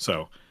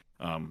 So,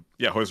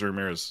 yeah, Jose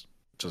Ramirez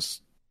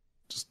just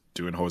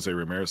doing Jose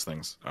Ramirez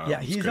things. Yeah,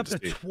 he's up to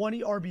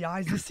 20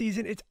 RBIs this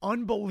season. It's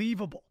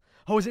unbelievable.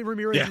 Jose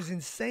Ramirez is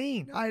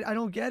insane. I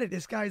don't get it.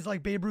 This guy's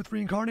like Babe Ruth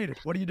reincarnated.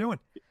 What are you doing?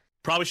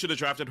 Probably should have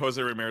drafted Jose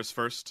Ramirez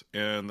first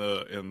in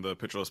the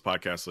Pitcherless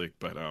Podcast League,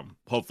 but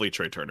hopefully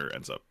Trey Turner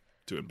ends up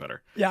doing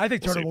better. Yeah, I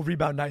think Turner will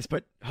rebound nice,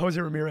 but Jose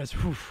Ramirez,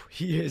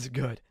 he is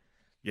good.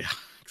 Yeah,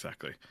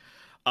 exactly.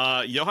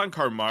 Johan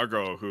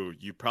Camargo, who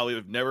you probably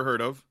have never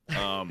heard of,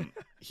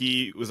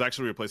 he was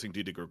actually replacing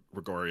Didi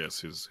Gregorius,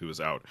 who was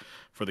out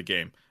for the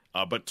game,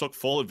 but took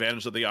full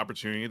advantage of the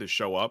opportunity to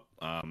show up.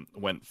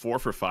 Went 4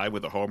 for 5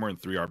 with a homer and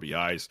 3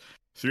 RBIs.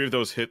 3 of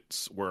those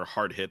hits were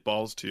hard hit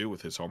balls too,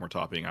 with his homer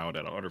topping out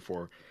at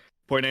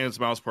 104.8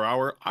 miles per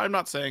hour. I'm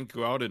not saying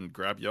go out and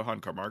grab Johan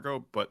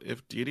Camargo, but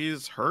if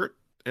Didi's hurt,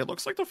 it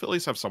looks like the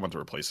Phillies have someone to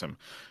replace him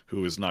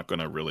who is not going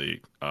to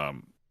really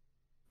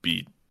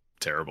be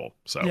terrible.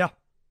 So yeah,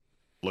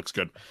 looks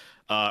good.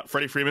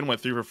 Freddie Freeman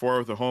went 3 for 4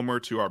 with a homer,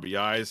 2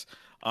 RBIs.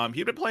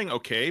 He'd been playing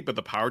okay, but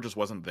the power just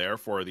wasn't there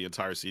for the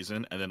entire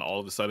season. And then all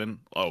of a sudden,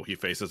 he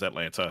faces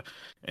Atlanta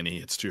and he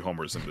hits 2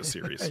 homers in this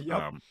series.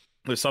 Yep.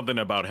 There's something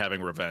about having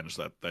revenge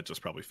that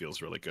just probably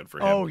feels really good for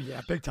him. Oh,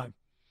 yeah, big time.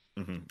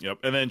 Mm-hmm, yep.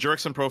 And then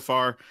Jurickson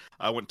Profar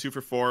went 2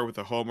 for 4 with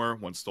a homer,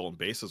 1 stolen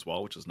base as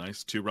well, which is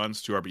nice. 2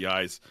 runs, 2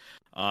 RBIs.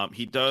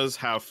 He does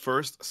have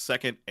first,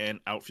 second,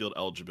 and outfield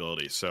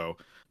eligibility. So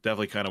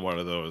definitely kind of one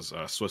of those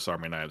Swiss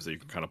Army knives that you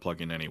can kind of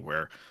plug in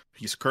anywhere.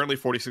 He's currently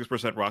 46%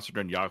 rostered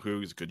on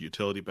Yahoo. He's a good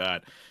utility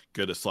bat,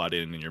 good to slot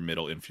in your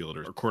middle infield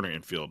or corner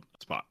infield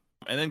spot.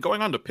 And then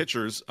going on to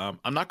pitchers,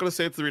 I'm not going to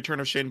say it's the return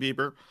of Shane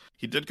Bieber.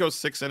 He did go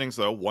 6 innings,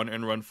 though, 1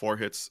 in-run, 4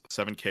 hits,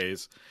 7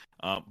 Ks.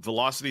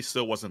 Velocity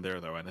still wasn't there,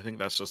 though, and I think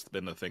that's just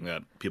been the thing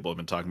that people have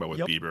been talking about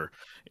with Bieber,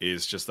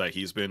 is just that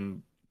he's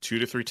been 2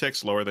 to 3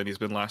 ticks lower than he's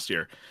been last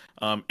year.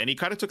 And he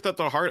kind of took that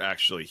to heart,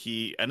 actually.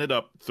 He ended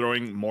up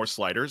throwing more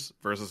sliders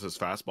versus his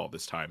fastball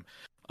this time.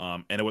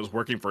 And it was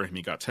working for him.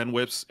 He got 10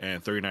 whips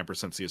and 39%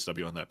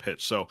 CSW on that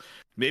pitch. So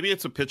maybe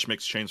it's a pitch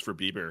mix change for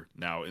Bieber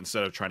now.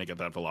 Instead of trying to get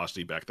that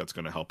velocity back, that's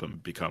going to help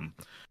him become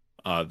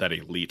that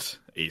elite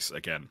ace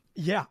again.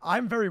 Yeah,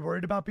 I'm very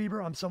worried about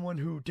Bieber. I'm someone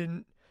who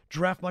didn't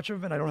draft much of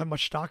him, and I don't have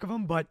much stock of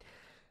him. But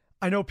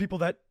I know people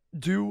that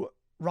do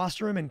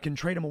roster him and can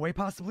trade him away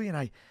possibly. And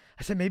I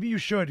said, maybe you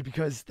should,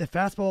 because the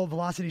fastball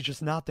velocity is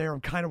just not there. I'm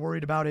kind of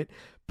worried about it.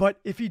 But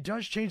if he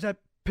does change that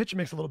pitch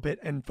mix a little bit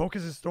and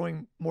focuses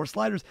throwing more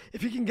sliders,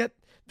 if he can get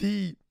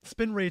the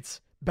spin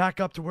rates back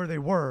up to where they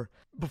were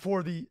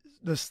before the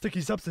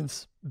sticky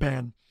substance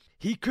ban,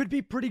 he could be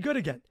pretty good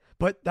again.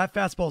 But that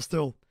fastball is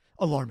still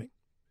alarming.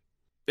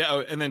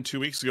 Yeah, and then 2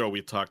 weeks ago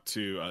we talked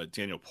to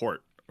Daniel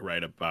Port,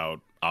 right, about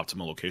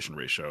optimal location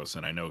ratios,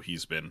 and I know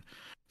he's been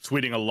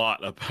tweeting a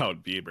lot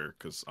about Bieber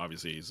because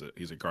obviously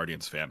he's a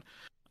Guardians fan.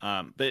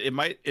 But it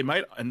might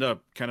end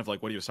up kind of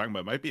like what he was talking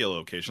about. It might be a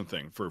location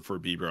thing for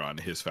Bieber on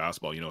his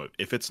fastball. You know,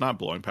 if it's not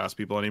blowing past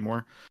people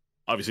anymore,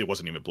 obviously it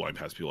wasn't even blowing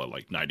past people at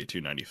like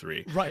 92,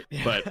 93. Right.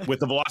 But with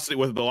the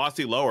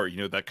velocity lower, you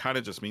know, that kind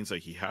of just means that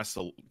he has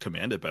to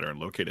command it better and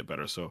locate it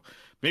better. So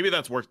maybe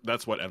that's what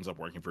ends up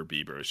working for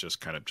Bieber. Is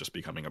just kind of just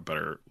becoming a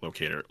better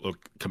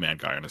command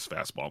guy on his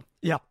fastball.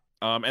 Yeah.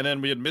 And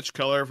then we had Mitch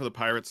Keller for the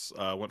Pirates,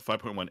 went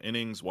 5.1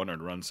 innings, 1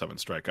 earned run, 7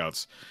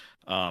 strikeouts.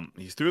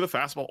 He threw the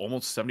fastball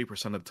almost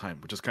 70% of the time,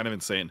 which is kind of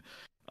insane.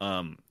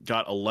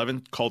 Got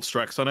 11 called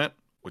strikes on it,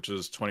 which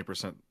is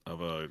 20%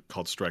 of a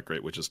called strike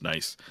rate, which is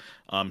nice.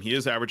 He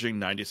is averaging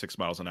 96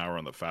 miles an hour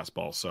on the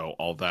fastball, so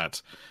all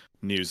that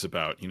news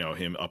about, you know,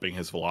 him upping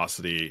his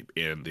velocity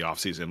in the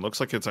offseason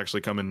looks like it's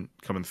actually coming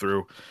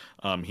through.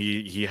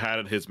 He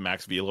had his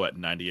max velo at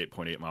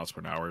 98.8 miles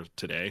per hour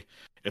today.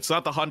 It's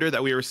not the 100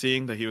 that we were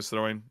seeing that he was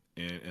throwing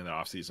in the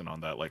offseason on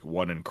that like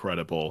one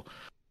incredible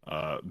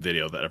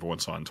video that everyone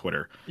saw on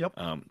Twitter. Yep.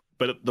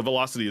 But the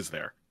velocity is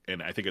there,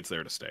 and I think it's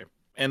there to stay.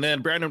 And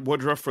then Brandon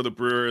Woodruff for the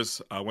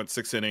Brewers went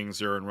 6 innings,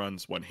 0 earned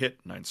runs, 1 hit,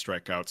 9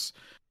 strikeouts,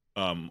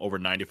 over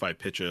 95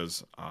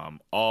 pitches.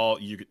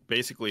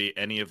 Basically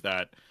any of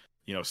that,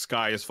 you know,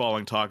 sky is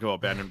falling talk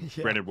about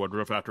Brandon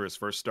Woodruff after his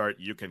first start,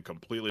 you can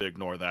completely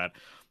ignore that.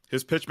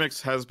 His pitch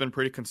mix has been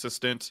pretty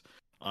consistent.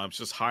 It's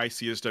just high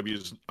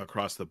CSWs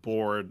across the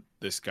board.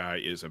 This guy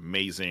is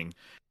amazing.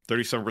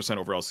 37%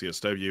 overall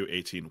CSW,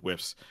 18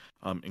 whiffs,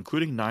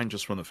 including 9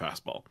 just from the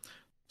fastball.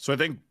 So I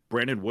think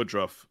Brandon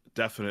Woodruff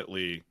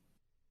definitely,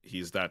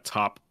 he's that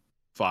top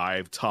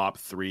 5, top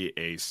 3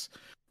 ace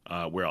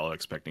we're all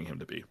expecting him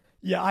to be.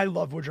 Yeah, I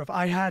love Woodruff.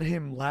 I had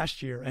him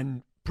last year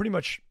and pretty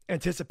much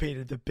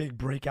anticipated the big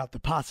breakout, the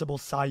possible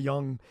Cy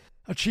Young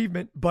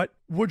achievement. But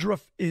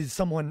Woodruff is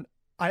someone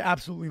I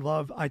absolutely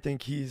love. I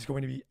think he's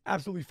going to be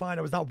absolutely fine.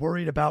 I was not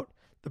worried about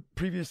the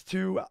previous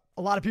 2.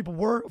 A lot of people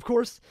were, of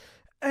course,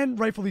 and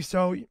rightfully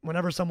so.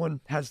 Whenever someone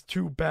has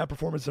 2 bad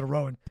performances in a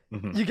row,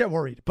 and you get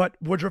worried. But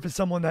Woodruff is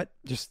someone that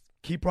just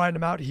keep riding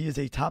him out. He is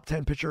a top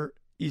 10 pitcher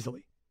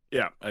easily.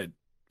 Yeah,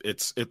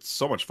 it's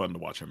so much fun to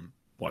watch him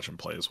watch him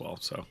play as well.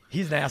 So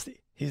He's nasty.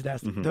 He's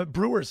nasty. mhm. The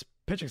Brewers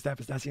pitching staff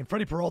is nasty, and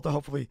Freddie Peralta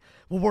hopefully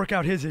will work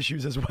out his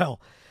issues as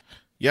well.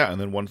 Yeah, and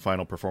then one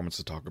final performance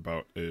to talk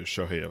about is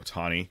Shohei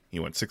Ohtani. He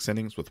went 6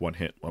 innings with 1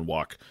 hit, 1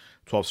 walk,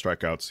 12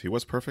 strikeouts. He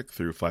was perfect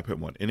through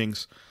 5.1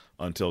 innings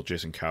until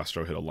Jason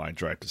Castro hit a line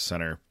drive to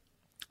center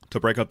to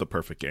break out the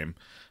perfect game.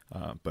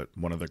 But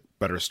one of the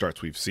better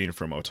starts we've seen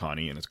from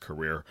Ohtani in his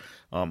career.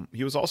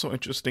 He was also,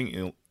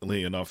 interestingly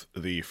enough,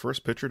 the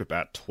first pitcher to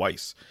bat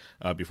twice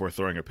before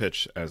throwing a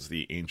pitch, as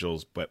the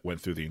Angels went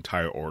through the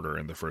entire order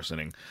in the first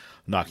inning,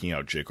 knocking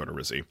out Jake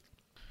Odorizzi.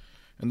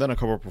 And then a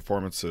couple of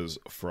performances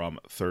from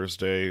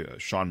Thursday.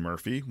 Sean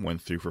Murphy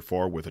went 3 for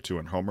 4 with a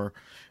 2-run homer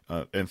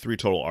and 3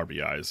 total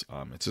RBIs.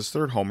 It's his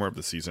 3rd homer of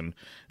the season,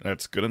 and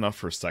that's good enough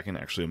for second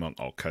actually among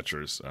all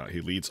catchers.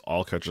 He leads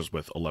all catchers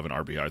with 11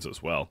 RBIs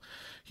as well.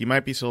 He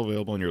might be still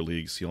available in your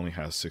leagues. He only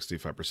has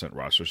 65%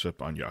 rostership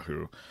on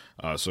Yahoo.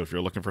 So if you're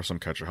looking for some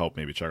catcher help,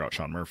 maybe check out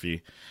Sean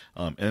Murphy.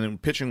 And then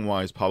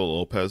pitching-wise, Pablo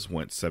Lopez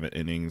went 7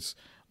 innings.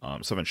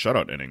 7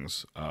 shutout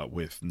innings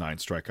with 9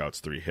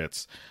 strikeouts, 3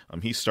 hits.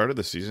 He started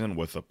the season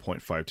with a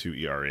 .52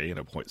 ERA and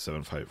a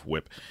 .75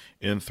 WHIP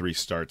in 3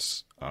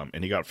 starts,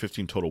 and he got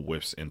 15 total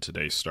whiffs in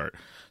today's start.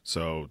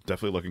 So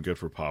definitely looking good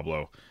for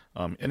Pablo.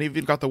 And he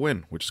even got the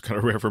win, which is kind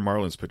of rare for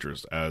Marlins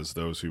pitchers, as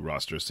those who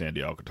roster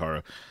Sandy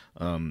Alcantara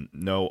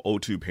know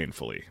 0-2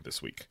 painfully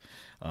this week.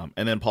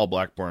 And then Paul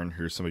Blackburn,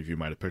 who some of you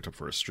might have picked up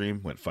for a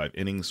stream, went 5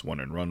 innings,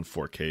 1 earned run,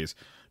 4 Ks,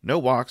 no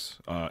walks,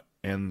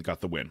 and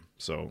got the win.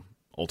 So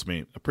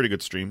ultimately, a pretty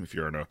good stream if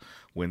you're in a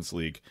wins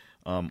league.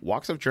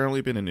 Walks have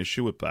generally been an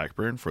issue with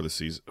Blackburn for the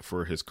season,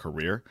 for his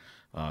career.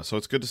 So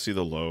it's good to see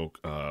the low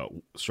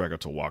strikeout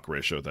to walk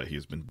ratio that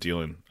he's been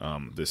dealing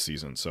this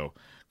season. So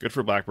good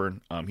for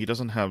Blackburn. He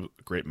doesn't have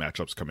great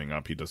matchups coming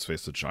up. He does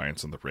face the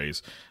Giants and the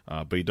Rays,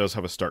 but he does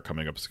have a start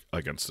coming up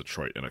against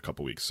Detroit in a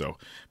couple weeks. So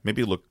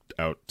maybe look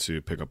out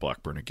to pick up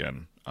Blackburn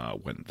again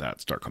when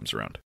that start comes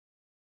around.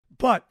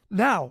 But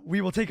now we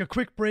will take a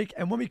quick break,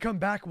 and when we come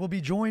back, we'll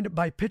be joined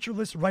by Pitcher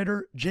List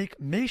writer Jake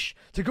Maish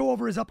to go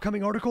over his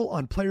upcoming article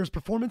on players'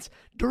 performance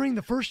during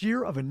the first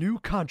year of a new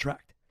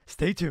contract.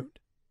 Stay tuned.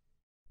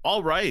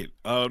 All right.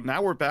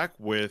 Now we're back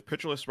with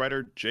Pitcher List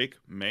writer Jake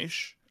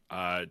Maish.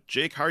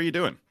 Jake, how are you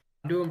doing?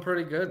 I'm doing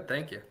pretty good,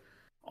 thank you.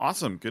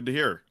 Awesome. Good to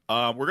hear.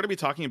 We're going to be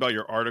talking about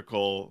your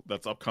article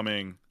that's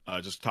upcoming,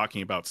 just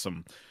talking about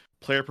some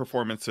player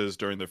performances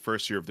during the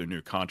first year of their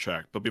new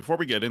contract. But before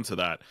we get into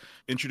that,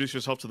 introduce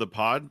yourself to the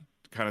pod,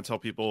 kind of tell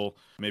people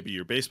maybe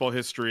your baseball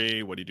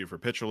history, what do you do for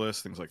Pitcher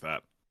List, things like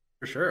that.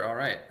 For sure, all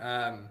right.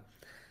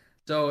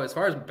 So as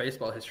far as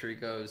baseball history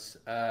goes,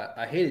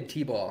 I hated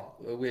T-ball,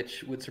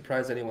 which would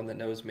surprise anyone that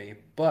knows me.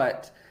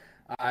 But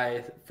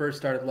I first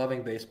started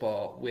loving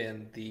baseball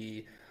when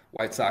the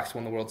White Sox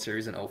won the World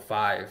Series in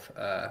 '05.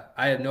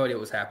 I had no idea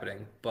what was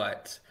happening,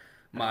 but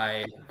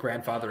my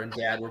grandfather and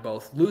dad were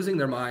both losing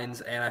their minds,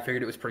 and I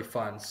figured it was pretty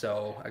fun.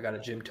 So I got a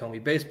Jim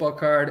Thome baseball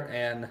card,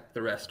 and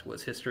the rest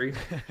was history.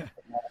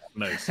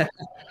 Nice.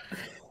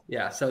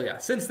 Yeah,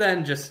 since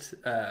then, just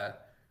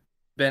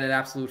been an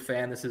absolute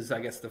fan. This is,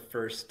 I guess, the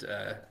first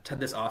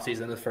this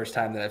offseason, the first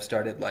time that I've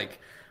started like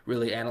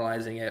really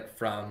analyzing it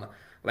from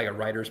like a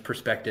writer's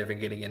perspective and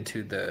getting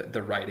into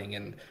the writing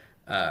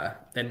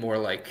and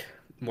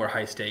more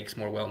high stakes,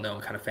 more well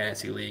known kind of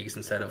fantasy leagues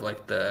instead of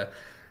like the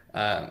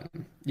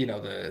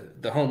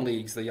home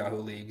leagues, the Yahoo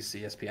leagues,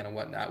 ESPN and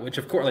whatnot, which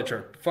of course which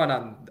are fun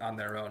on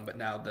their own, but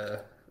now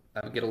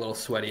I get a little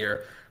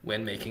sweatier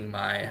when making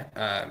my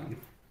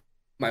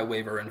my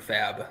waiver and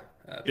fab.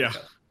 Yeah.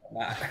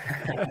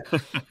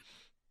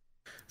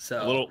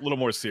 So a little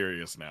more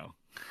serious now.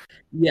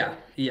 Yeah,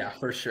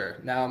 for sure.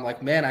 Now I'm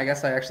like, man, I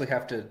guess I actually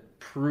have to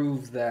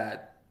prove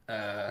that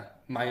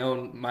my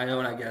own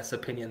I guess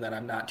opinion that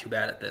I'm not too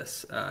bad at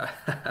this.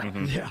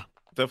 Yeah.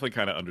 Definitely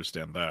kind of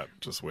understand that,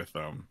 just with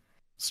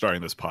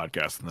starting this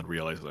podcast and then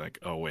realizing like,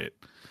 oh wait,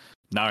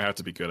 now I have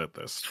to be good at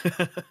this.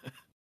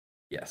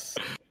 Yes.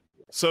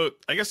 So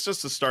I guess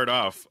just to start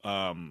off,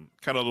 kind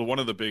of one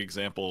of the big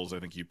examples I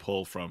think you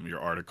pull from your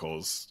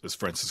articles is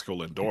Francisco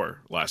Lindor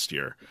last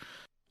year,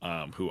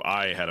 who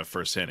I had a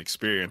firsthand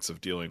experience of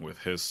dealing with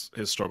his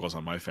struggles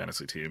on my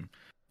fantasy team.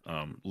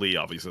 Lee,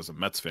 obviously, as a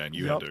Mets fan,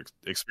 you had to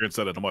experience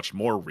that in a much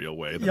more real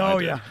way than I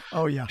did.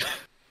 Oh yeah.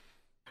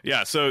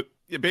 Yeah, so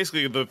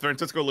basically the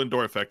Francisco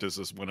Lindor effect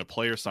is when a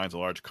player signs a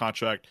large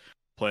contract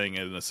playing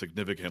in a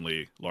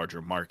significantly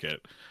larger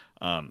market.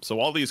 So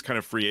all these kind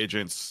of free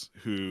agents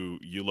who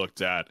you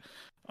looked at,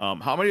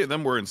 how many of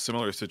them were in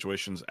similar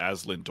situations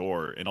as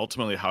Lindor, and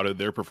ultimately how did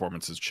their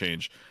performances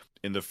change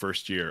in the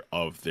first year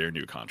of their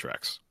new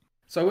contracts?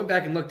 So I went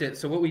back and looked at,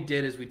 so what we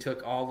did is we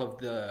took all of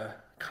the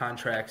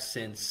contracts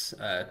since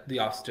the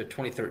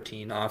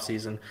 2013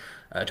 offseason,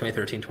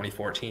 2013,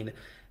 2014,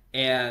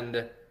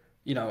 and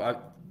I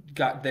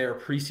got their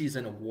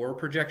preseason WAR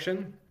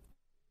projection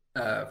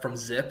from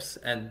Zips,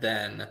 and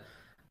then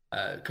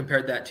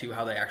compared that to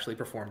how they actually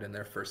performed in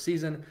their first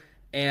season.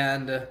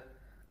 And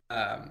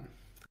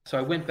so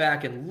I went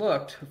back and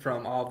looked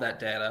from all of that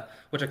data,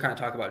 which I kind of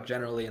talk about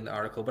generally in the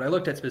article, but I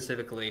looked at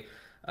specifically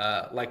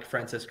like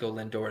Francisco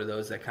Lindor,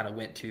 those that kind of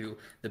went to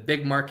the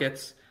big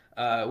markets,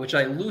 which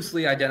I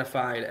loosely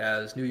identified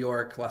as New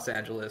York, Los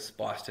Angeles,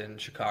 Boston,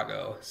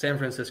 Chicago, San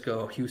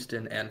Francisco,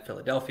 Houston, and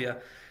Philadelphia.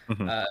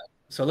 Hmm.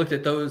 So I looked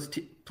at those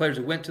players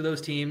who went to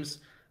those teams,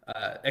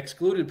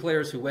 excluded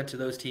players who went to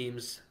those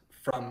teams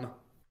from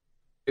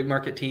big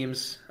market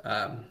teams,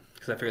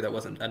 because I figured that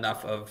wasn't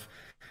enough of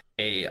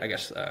I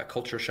guess,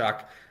 culture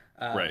shock.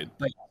 Right.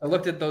 But I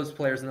looked at those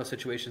players in those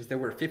situations. There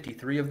were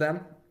 53 of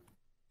them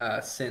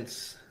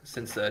since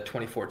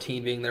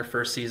 2014 being their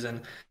first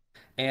season,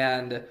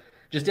 and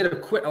just did a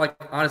quick, like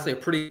honestly, a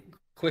pretty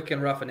quick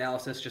and rough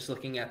analysis, just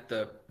looking at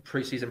the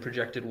preseason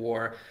projected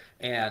WAR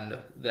and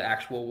the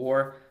actual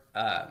WAR.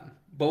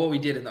 But what we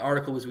did in the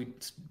article was we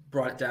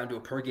brought it down to a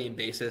per game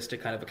basis to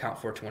kind of account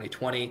for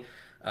 2020.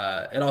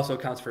 It also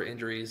accounts for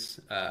injuries,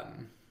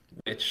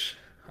 which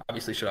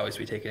obviously should always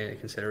be taken into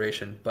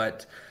consideration.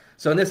 But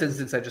so in this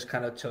instance, I just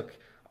kind of took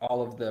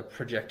all of the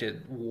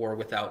projected WAR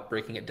without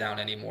breaking it down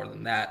any more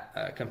than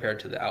that compared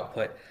to the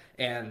output.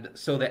 And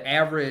so the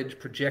average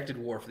projected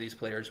WAR for these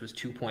players was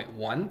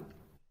 2.1.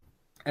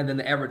 And then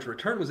the average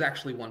return was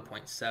actually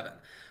 1.7,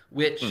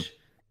 which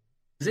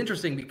is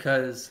interesting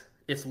because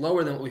it's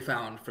lower than what we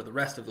found for the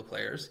rest of the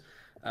players.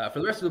 For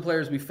the rest of the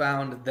players, we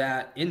found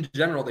that in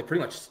general, they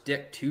pretty much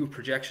stick to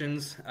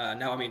projections.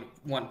 Now, I mean,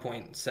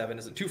 1.7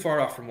 isn't too far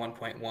off from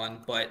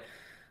 1.1, but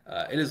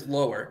it is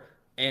lower.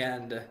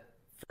 And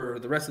for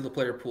the rest of the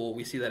player pool,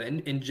 we see that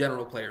in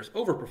general, players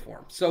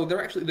overperform. So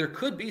there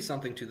could be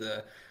something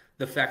to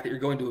the fact that you're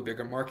going to a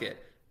bigger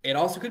market. It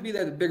also could be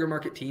that the bigger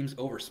market teams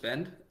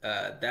overspend.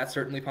 That's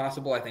certainly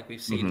possible. I think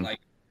we've seen, like,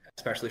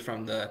 especially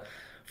from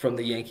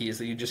the Yankees,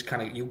 that you just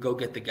kind of you go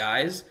get the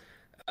guys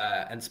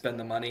and spend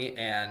the money,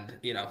 and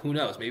who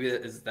knows? Maybe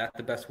is that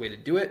the best way to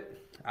do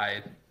it?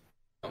 I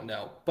don't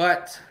know.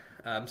 But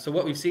so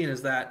what we've seen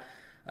is that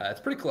it's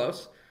pretty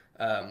close,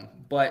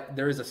 but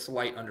there is a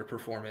slight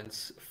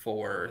underperformance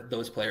for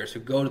those players who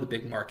go to the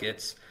big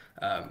markets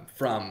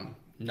from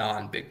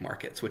non-big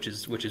markets, which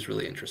is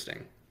really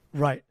interesting.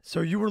 Right.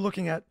 So you were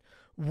looking at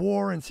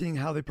WAR and seeing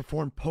how they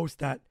performed post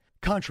that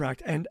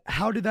contract, and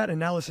how did that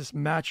analysis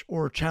match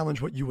or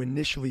challenge what you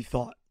initially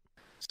thought?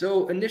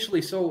 So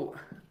initially,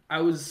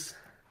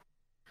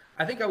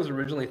 I think I was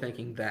originally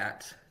thinking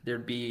that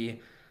there'd be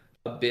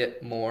a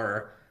bit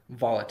more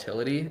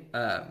volatility.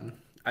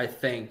 I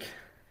think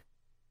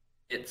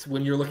it's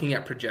when you're looking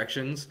at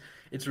projections,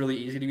 it's really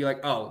easy to be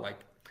like, oh, like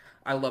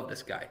I love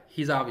this guy.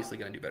 He's obviously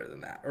going to do better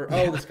than that. Or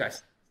oh, this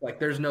guy's like,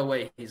 there's no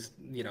way he's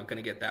going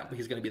to get that.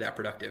 He's going to be that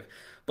productive.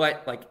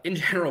 But like in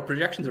general,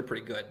 projections are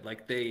pretty good.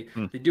 Like they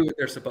do what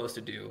they're supposed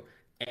to do.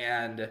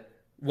 And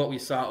what we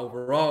saw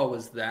overall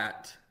was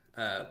that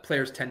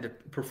players tend to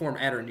perform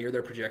at or near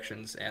their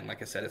projections, and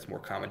like I said, it's more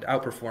common to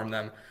outperform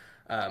them.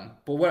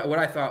 But what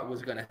I thought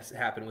was going to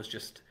happen was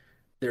just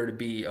there to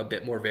be a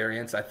bit more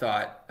variance. I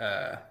thought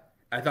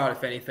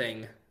if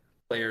anything,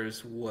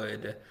 players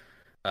would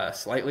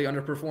slightly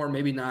underperform,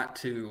 maybe not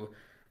to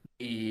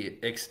the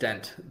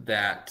extent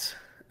that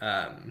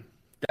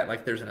that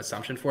like there's an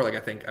assumption for. Like I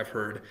think I've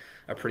heard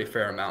a pretty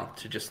fair amount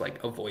to just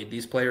like avoid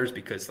these players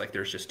because like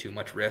there's just too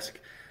much risk.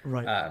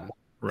 Right.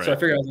 Right. So I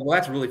figured, I was like, well,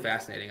 that's really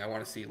fascinating. I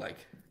want to see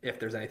like if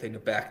there's anything to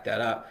back that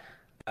up.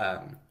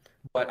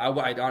 But I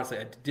honestly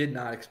I did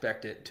not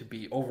expect it to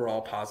be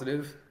overall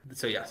positive.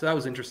 So yeah, so that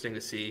was interesting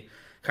to see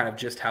kind of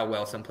just how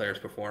well some players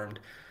performed.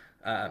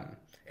 And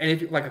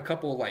if like a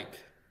couple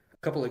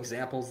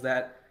examples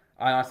that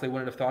I honestly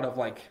wouldn't have thought of,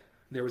 like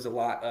there was a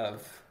lot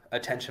of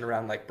attention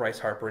around like Bryce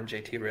Harper and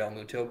JT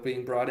Realmuto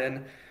being brought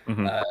in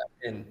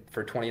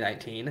for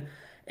 2019,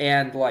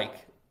 and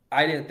like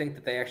I didn't think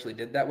that they actually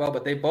did that well,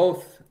 but they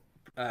both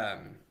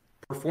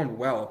performed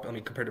well. I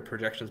mean, compared to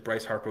projections,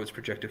 Bryce Harper was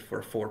projected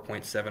for a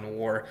 4.7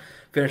 WAR,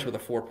 finished with a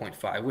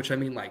 4.5, which I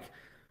mean, like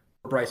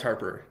for Bryce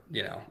Harper,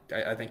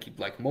 I think he'd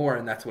like more,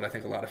 and that's what I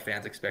think a lot of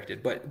fans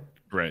expected. But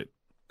Right.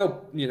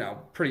 still,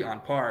 pretty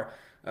on par.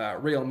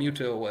 Real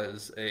Muto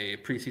was a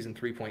preseason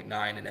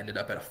 3.9 and ended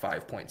up at a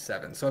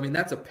 5.7. So I mean,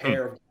 that's a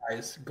pair of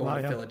guys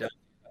going to Philadelphia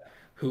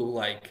who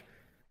like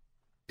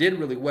did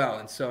really well.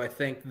 And so I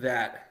think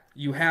that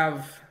you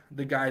have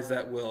the guys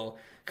that will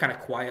kind of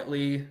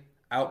quietly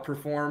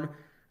outperform.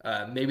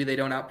 Maybe they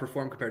don't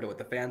outperform compared to what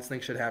the fans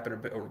think should happen,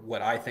 or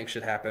what I think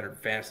should happen, or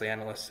fantasy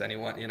analysts,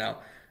 anyone.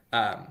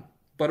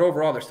 But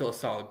overall, they're still a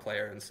solid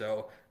player, and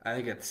so I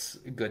think it's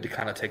good to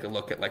kind of take a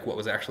look at like what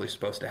was actually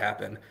supposed to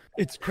happen.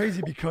 It's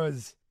crazy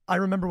because I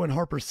remember when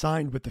Harper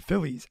signed with the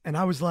Phillies, and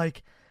I was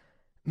like,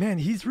 man,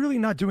 he's really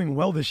not doing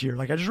well this year.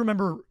 Like, I just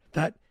remember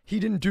that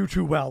he didn't do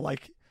too well.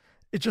 Like,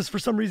 it just for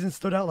some reason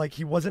stood out like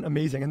he wasn't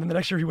amazing. And then the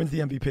next year he wins the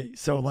MVP.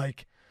 So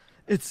like,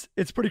 it's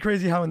pretty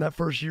crazy how in that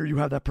first year you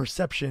have that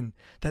perception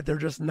that they're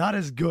just not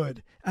as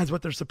good as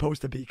what they're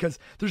supposed to be because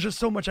there's just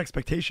so much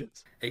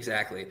expectations.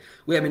 Exactly.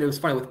 I mean, it was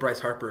funny with Bryce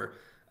Harper.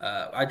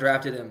 I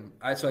drafted him.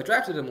 I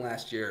drafted him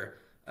last year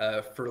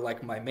for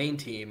like my main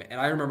team, and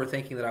I remember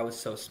thinking that I was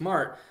so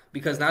smart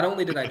because not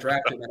only did I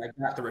draft him and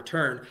I got the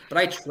return, but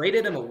I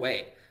traded him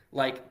away.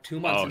 like 2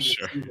 months Oh, into the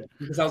sure. season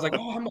because I was like,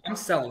 oh, I'm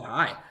selling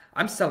high.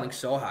 I'm selling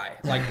so high.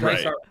 Like Bryce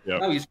Right. Harper, I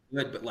Yep. know he's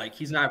good, but like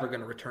he's never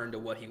going to return to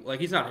what he like.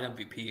 He's not an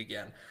MVP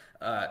again.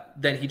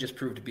 Then he just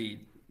proved to be,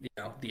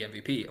 the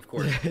MVP, of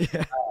course.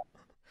 Yeah.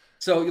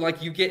 So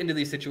like you get into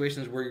these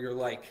situations where you're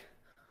like,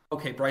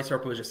 okay, Bryce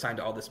Harper was just signed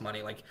to all this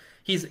money. Like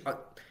he's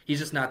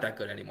just not that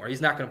good anymore.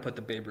 He's not going to put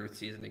the Babe Ruth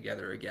season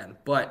together again.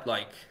 But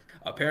like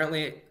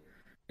apparently,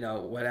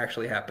 what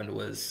actually happened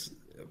was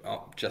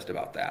just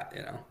about that.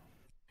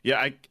 Yeah,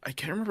 I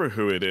can't remember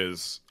who it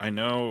is. I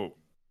know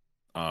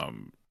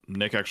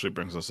Nick actually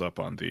brings us up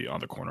on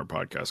the corner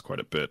podcast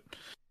quite a bit.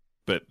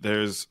 But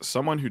there's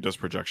someone who does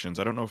projections.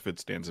 I don't know if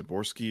it's Dan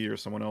Zaborski or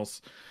someone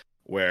else,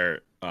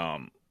 where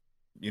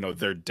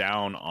they're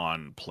down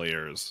on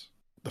players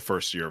the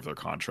first year of their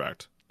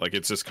contract. Like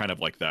it's just kind of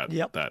like that.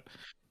 Yep. That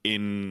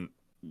in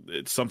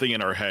it's something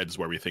in our heads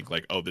where we think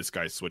like, oh, this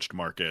guy switched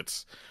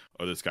markets,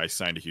 or this guy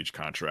signed a huge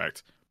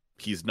contract.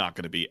 He's not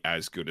going to be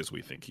as good as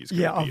we think he's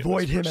going to be.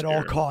 Avoid him at all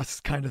year. costs,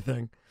 kind of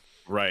thing.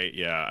 Right.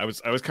 Yeah. I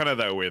was kind of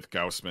that way with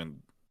Gaussman,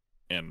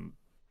 and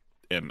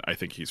I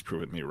think he's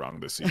proven me wrong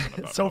this season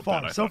about so how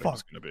far. bad I thought it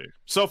was going to be.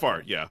 So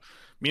far, yeah.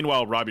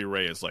 Meanwhile, Robbie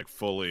Ray is like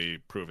fully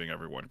proving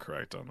everyone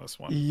correct on this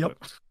one. Yep.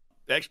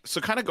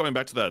 So kind of going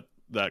back to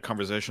that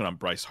conversation on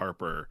Bryce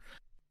Harper,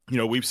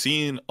 we've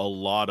seen a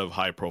lot of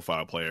high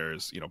profile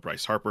players,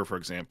 Bryce Harper, for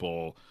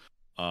example.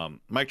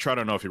 Mike Trout,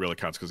 I don't know if he really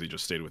counts because he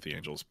just stayed with the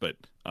Angels, but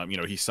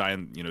he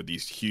signed,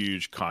 these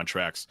huge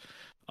contracts,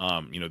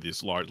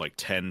 these large, like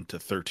 10 to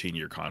 13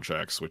 year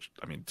contracts, which,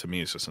 I mean, to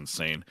me is just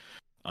insane.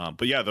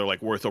 But yeah, they're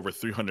like worth over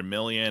 $300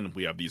 million.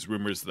 We have these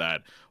rumors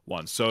that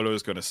Juan Soto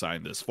is going to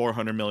sign this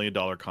 $400 million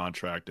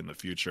contract in the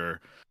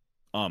future.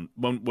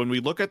 When we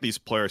look at these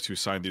players who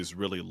sign these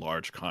really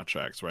large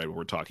contracts, right,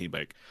 we're talking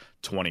like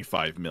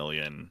 25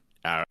 million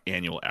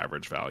annual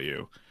average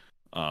value.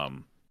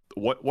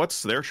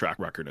 What's their track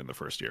record in the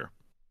first year?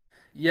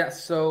 Yeah,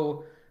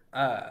 so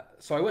I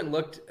went and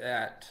looked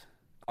at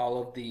all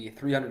of the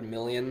 $300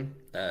 million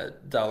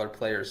dollar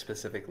players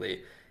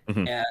specifically,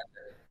 Mhm. and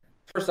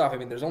first off, I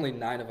mean, there's only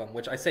 9 of them,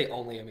 which I say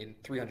only. I mean,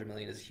 300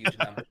 million is a huge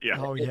number. Yeah.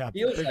 Oh, It yeah.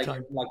 feels Big like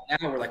time. now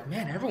we're like,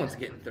 man, everyone's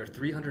getting their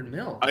 300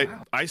 mil. I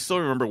Wow. I still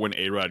remember when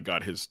A-Rod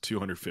got his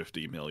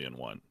 250 million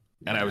one,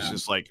 and I was Yeah.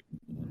 just like,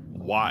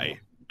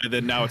 why? And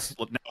then now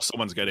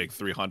someone's getting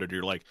 300.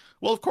 You're like,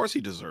 well, of course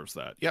he deserves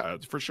that. Yeah,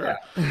 for sure.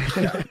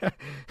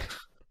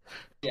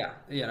 Yeah,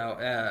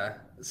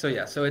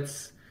 so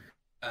it's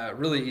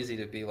really easy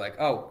to be like,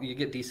 oh, you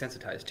get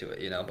desensitized to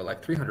it, but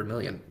like 300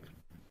 million,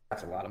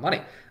 that's a lot of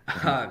money.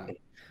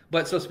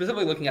 But so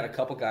specifically looking at a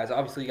couple guys,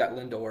 obviously you got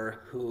Lindor,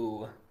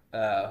 who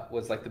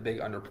was like the big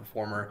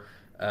underperformer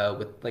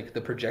with like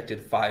the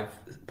projected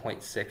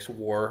 5.6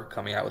 WAR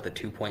coming out with a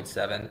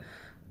 2.7,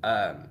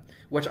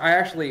 which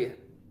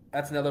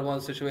that's another one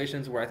of those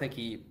situations where I think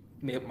he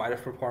might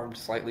have performed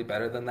slightly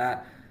better than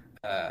that.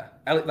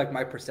 Like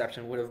my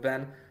perception would have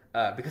been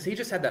because he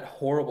just had that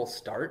horrible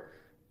start.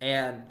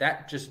 And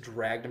that just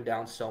dragged him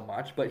down so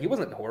much. But he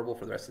wasn't horrible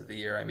for the rest of the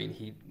year. I mean,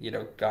 he,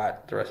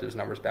 got the rest of his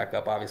numbers back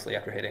up, obviously,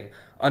 after hitting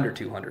under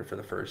 200 for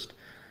the first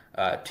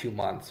 2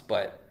 months.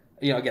 But,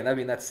 again, I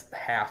mean, that's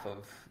half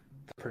of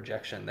the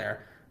projection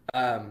there.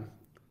 And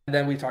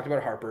then we talked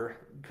about Harper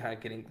kind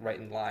of getting right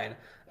in line.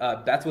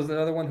 Betts was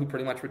another one who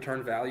pretty much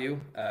returned value.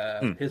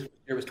 His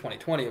year was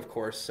 2020, of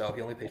course, so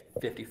he only played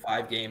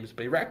 55 games,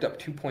 but he racked up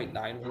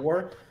 2.9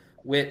 WAR,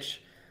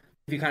 which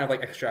if you kind of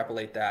like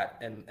extrapolate that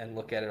and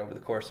look at it over the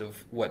course of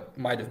what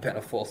might have been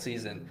a full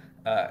season,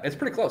 it's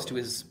pretty close to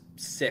his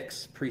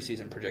 6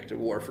 preseason projected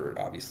WAR for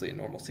obviously in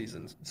normal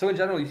seasons. So in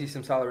general, you see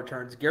some solid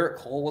returns. Garrett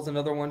Cole was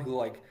another one who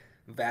like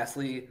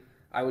vastly,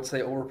 I would say,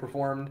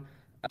 overperformed.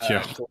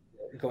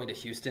 Going to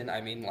Houston,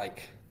 I mean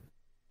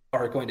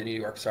or going to New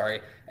York,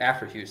 sorry,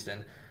 after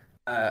Houston.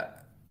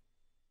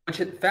 Which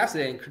had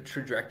fascinating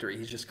trajectory.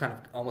 He's just kind of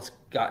almost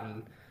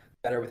gotten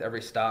better with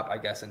every stop, I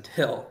guess,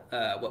 until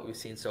what we've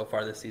seen so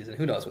far this season.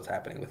 Who knows what's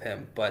happening with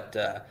him? But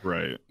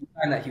Right. he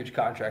signed that huge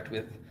contract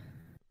with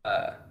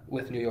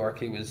New York.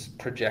 He was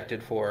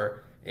projected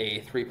for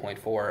a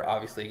 3.4.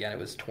 Obviously, again, it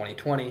was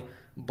 2020.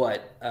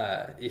 But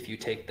if you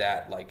take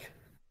that like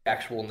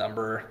actual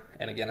number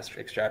and again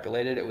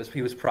extrapolated,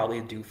 he was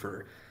probably due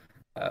for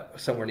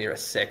somewhere near a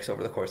 6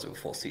 over the course of a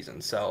full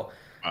season. So,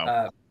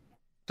 Wow.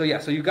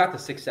 so you've got the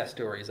success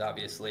stories,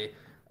 obviously.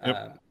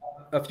 Yep.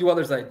 A few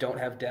others that I don't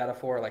have data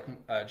for, like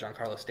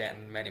Giancarlo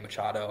Stanton, Manny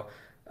Machado.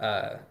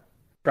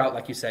 Trout,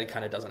 like you said,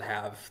 kind of doesn't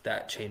have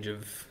that change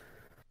of.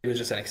 It was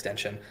just an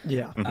extension.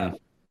 Yeah.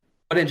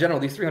 But in general,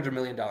 these $300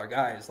 million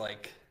guys,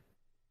 like,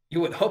 you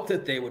would hope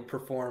that they would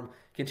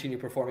continue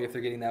performing if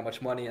they're getting that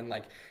much money. And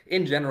like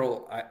in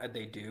general,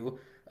 they do.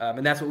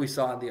 And that's what we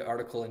saw in the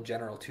article in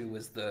general too.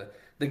 Was the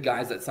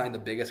guys that signed the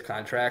biggest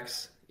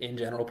contracts in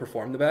general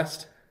perform the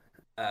best.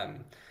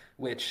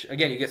 Which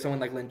again, you get someone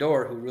like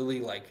Lindor who really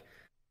like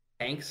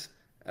tanks,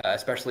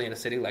 especially in a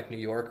city like New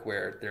York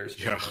where there's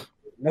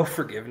no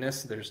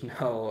forgiveness. There's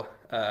no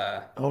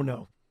Oh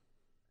no.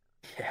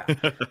 Yeah.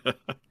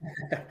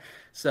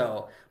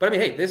 So, but I mean,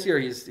 hey, this year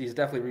he's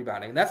definitely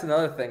rebounding. And that's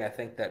another thing I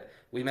think that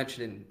we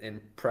mentioned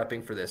in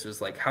prepping for this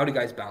is like how do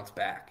guys bounce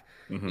back?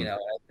 Hmm. I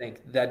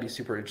think that'd be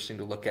super interesting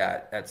to look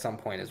at some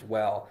point as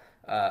well.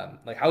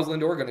 Like how's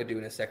Lindor going to do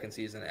in his second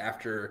season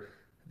after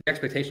the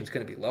expectation is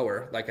going to be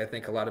lower? Like I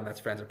think a lot of Mets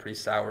fans are pretty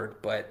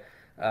soured, but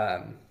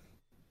um,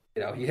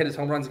 he hit his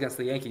home runs against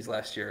the Yankees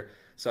last year.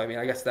 So I mean,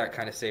 I guess that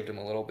kind of saved him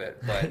a little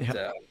bit, but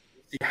Yeah.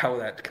 see how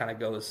that kind of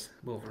goes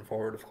moving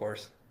forward, of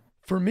course.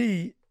 For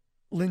me,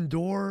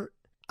 Lindor,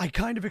 I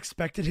kind of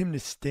expected him to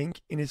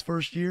stink in his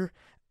first year.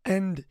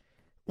 And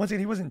once again,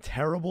 he wasn't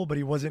terrible, but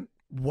he wasn't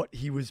what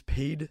he was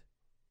paid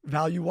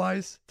value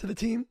wise to the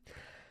team.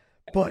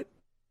 But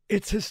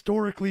it's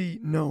historically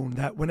known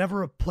that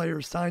whenever a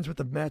player signs with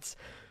the Mets,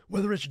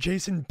 whether it's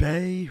Jason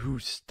Bay, who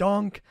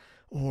stunk,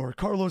 or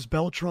Carlos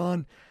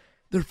Beltran,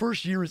 their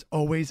first year is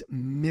always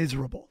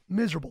miserable,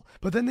 miserable.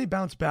 But then they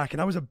bounce back.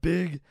 And I was a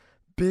big,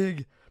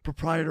 big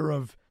proprietor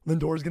of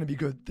Lindor is going to be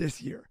good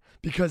this year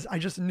because I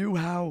just knew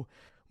how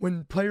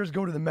when players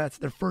go to the Mets,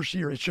 their first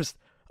year, it's just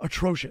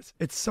atrocious.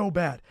 It's so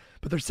bad.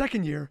 But their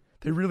second year,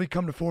 they really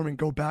come to form and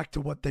go back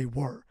to what they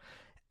were.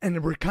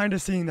 And we're kind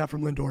of seeing that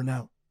from Lindor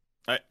now.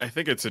 I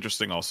think it's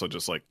interesting also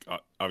just like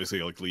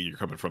obviously like Lee, you're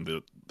coming from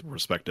the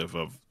perspective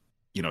of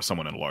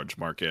someone in a large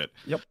market.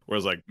 Yep.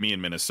 Whereas like me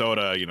in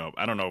Minnesota,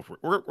 I don't know if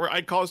we're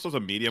I'd call ourselves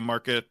a medium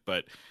market,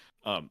 but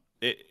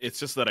it's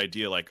just that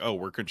idea like, oh,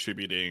 we're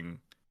contributing,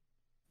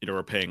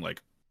 we're paying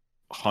like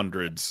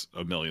hundreds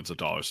of millions of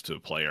dollars to a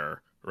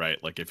player,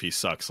 right? Like if he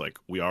sucks, like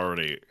we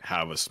already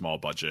have a small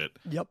budget.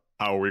 Yep.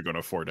 How are we going to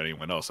afford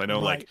anyone else? I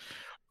know Right. like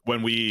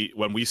when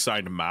we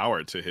signed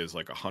Mauer to his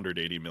like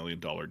 $180 million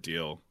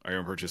deal, I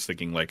remember just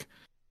thinking like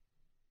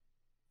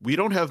we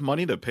don't have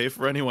money to pay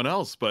for anyone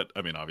else. But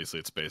I mean, obviously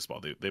it's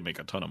baseball; they make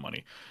a ton of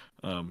money.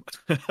 Um,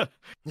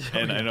 Oh,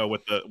 and I yeah. know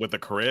with the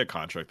Correa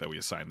contract that we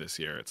assigned this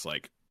year, it's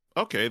like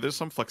okay, there's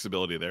some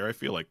flexibility there. I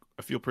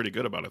feel pretty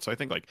good about it. So I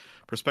think like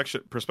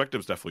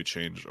perspectives definitely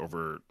change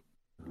over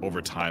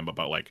time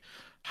about like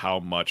how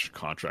much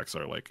contracts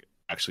are like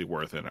actually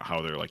worth and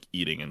how they're like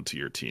eating into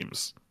your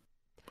team's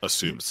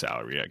Yeah, assumed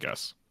salary, I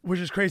guess. which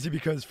is crazy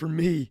because for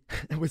me,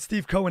 with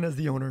Steve Cohen as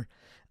the owner,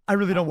 I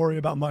really don't worry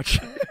about much.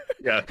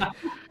 Yeah.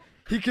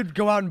 He could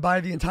go out and buy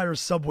the entire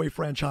Subway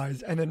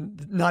franchise and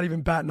then not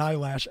even bat an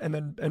eyelash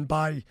and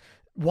buy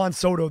Juan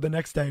Soto the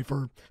next day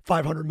for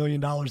 $500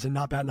 million and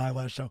not bat an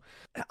eyelash. So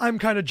I'm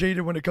kind of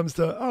jaded when it comes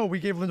to, oh, we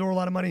gave Lindor a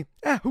lot of money.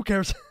 Who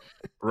cares?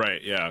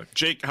 Right, yeah.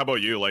 Jake, how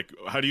about you? Like,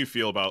 how do you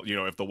feel about,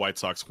 if the White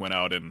Sox went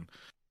out and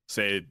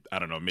say, I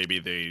don't know, maybe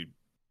they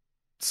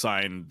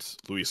signed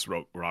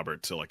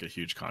Robert to like a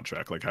huge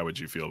contract? Like, how would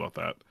you feel about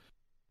that?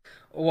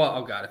 Well,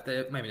 oh God,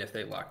 if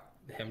they lock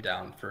him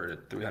down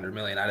for 300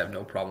 million, I'd have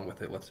no problem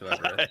with it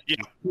whatsoever. Yeah,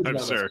 He's I'm one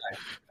of those sure. guys.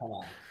 Come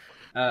on.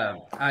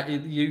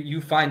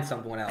 You find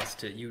someone else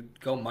you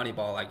go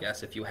Moneyball, I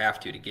guess, if you have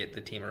to get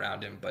the team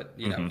around him. But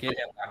Hmm. get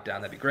him locked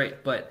down, that'd be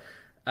great. But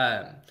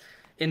um,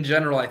 in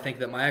general, I think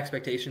that my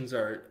expectations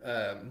are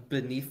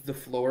beneath the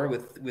floor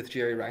with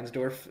Jerry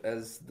Reinsdorf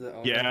as the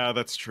owner. Yeah,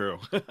 that's true.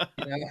 You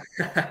know?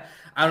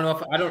 I don't know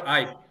if I don't.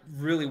 I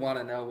really want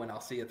to know when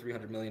I'll see a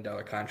 $300 million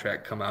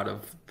contract come out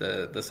of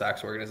the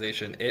Sox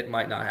organization. It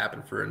might not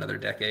happen for another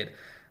decade.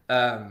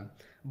 Um,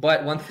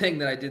 but one thing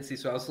that I did see,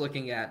 so I was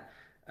looking at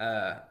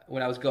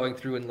when I was going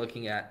through and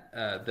looking at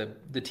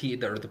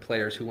the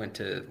players who went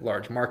to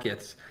large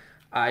markets,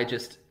 I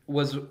just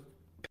was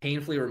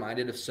painfully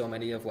reminded of so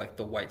many of like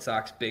the White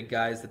Sox big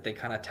guys that they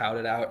kind of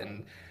touted out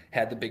and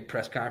had the big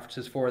press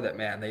conferences for. That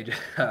man, they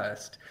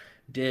just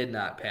did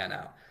not pan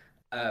out.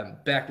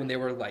 Back when they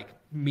were like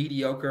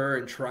mediocre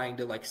and trying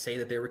to like say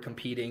that they were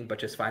competing, but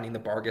just finding the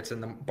bargains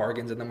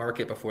in the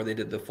market before they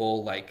did the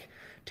full like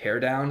tear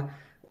down.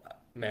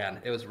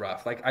 Man, it was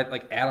rough. Like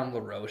Adam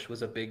LaRoche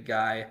was a big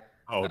guy.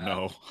 Oh Uh,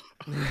 no.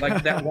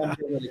 like that one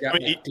year where they I got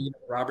mean, like Dean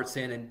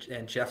Robertson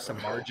and Jeff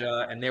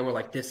Samardzija, and they were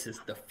like, "This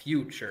is the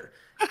future."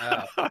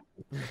 Uh,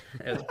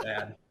 it was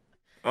bad.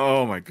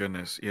 oh my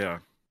goodness, yeah.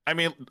 I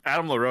mean,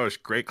 Adam LaRoche,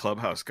 great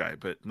clubhouse guy,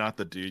 but not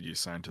the dude you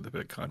signed to the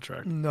big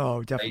contract.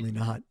 No, Right? definitely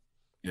not.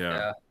 Yeah.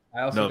 Yeah.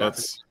 I also No, got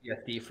some that's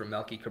PTSD from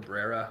Melky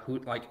Cabrera, who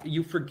like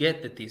you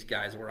forget that these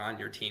guys were on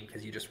your team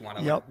because you just want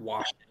to like Yep.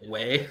 wash it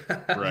away.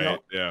 right. Yep.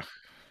 Yeah. Oh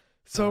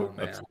So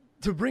That's man.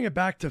 to bring it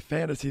back to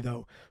fantasy,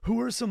 though, who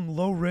are some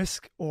low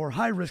risk or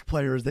high risk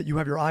players that you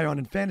have your eye on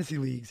in fantasy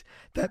leagues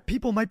that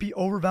people might be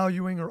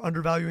overvaluing or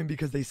undervaluing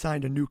because they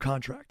signed a new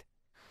contract?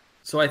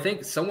 So I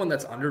think someone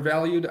that's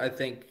undervalued, I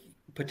think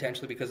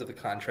potentially because of the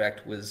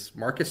contract, was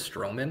Marcus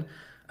Stroman.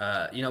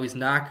 He's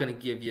not going to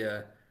give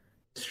you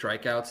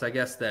strikeouts, I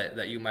guess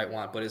that you might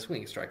want, but his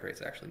swinging strike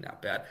rate's actually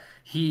not bad.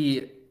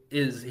 He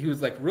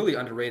was like really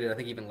underrated. I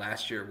think even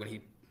last year when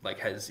he like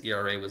his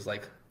ERA was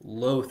like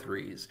low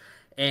threes,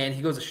 and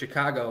he goes to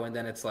Chicago, and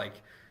then it's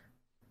like,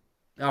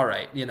 all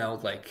right,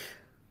 like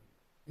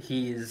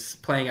he's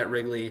playing at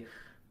Wrigley.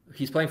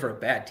 He's playing for a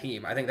bad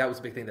team. I think that was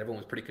a big thing that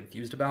everyone was pretty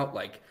confused about.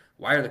 Like,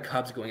 why are the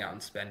Cubs going out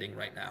and spending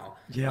right now?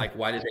 Yeah. Like,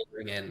 why did they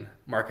bring in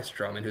Marcus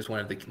Stroman, who's one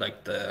of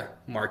the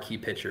marquee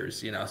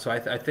pitchers? So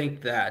I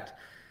think that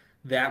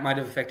might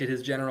have affected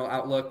his general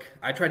outlook.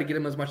 I try to get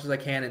him as much as I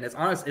can, and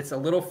it's a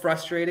little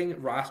frustrating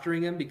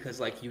rostering him because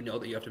that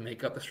you have to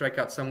make up the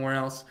strikeout somewhere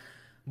else.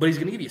 But he's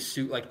going to give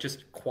you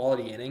just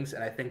quality innings,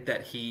 and I think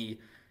that he's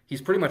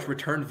pretty much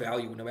returned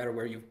value no matter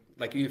where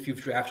if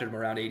you've drafted him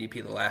around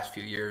ADP the last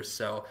few years.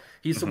 So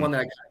he's the one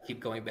that I keep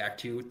going back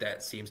to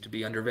that seems to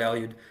be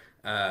undervalued,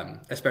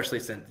 especially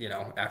since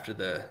after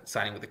the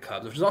signing with the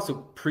Cubs, which was also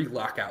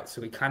pre-lockout,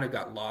 so he kind of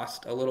got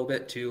lost a little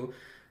bit too.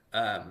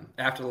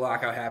 After the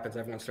lockout happens,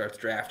 everyone starts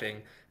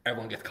drafting.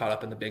 Everyone gets caught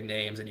up in the big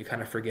names, and you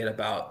kind of forget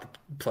about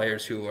the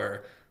players who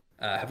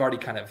have already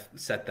kind of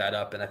set that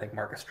up. And I think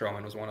Marcus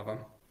Stroman was one of them.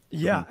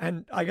 Yeah,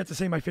 and I get to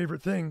say my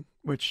favorite thing,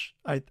 which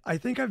I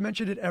think I've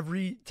mentioned it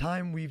every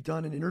time we've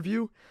done an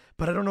interview,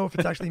 but I don't know if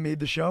it's actually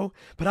made the show.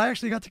 But I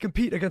actually got to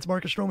compete against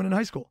Marcus Stroman in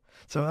high school,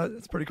 so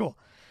that's pretty cool.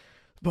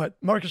 But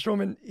Marcus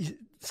Stroman, he's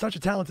such a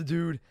talented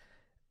dude.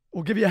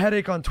 Will give you a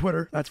headache on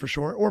Twitter, that's for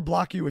sure, or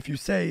block you if you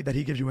say that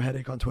he gives you a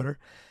headache on Twitter.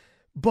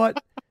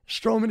 But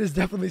Stroman is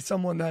definitely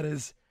someone that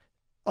is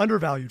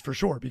undervalued for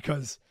sure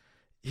because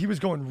he was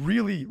going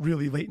really,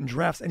 really late in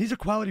drafts, and he's a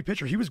quality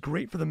pitcher. He was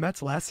great for the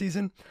Mets last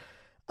season.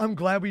 I'm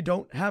glad we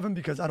don't have him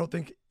because I don't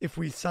think if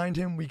we signed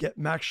him, we get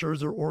Max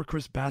Scherzer or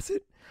Chris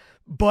Bassett.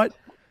 But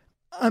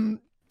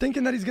I'm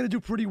thinking that he's going to do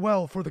pretty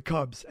well for the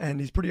Cubs, and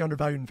he's pretty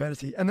undervalued in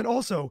fantasy. And then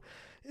also,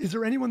 is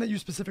there anyone that you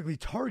specifically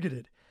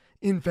targeted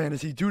in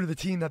fantasy due to the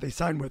team that they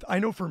signed with? I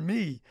know for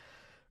me,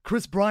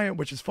 Chris Bryant,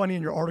 which is funny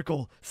in your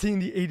article, seeing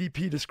the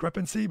ADP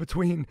discrepancy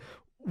between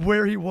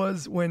where he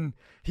was when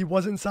he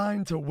wasn't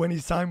signed to when he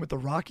signed with the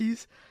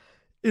Rockies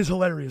is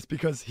hilarious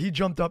because he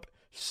jumped up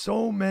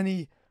so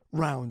many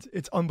rounds.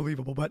 It's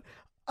unbelievable. But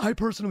I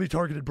personally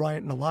targeted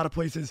Bryant in a lot of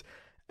places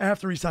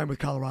after he signed with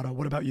Colorado.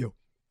 What about you?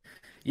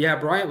 Yeah,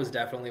 Bryant was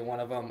definitely one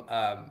of them.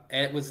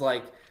 And it was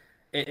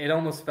it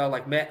almost felt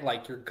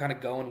like you're kind of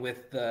going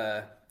with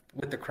the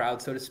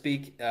crowd, so to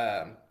speak.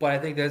 But I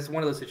think that's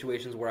one of those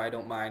situations where I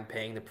don't mind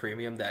paying the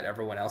premium that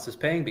everyone else is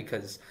paying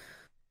because,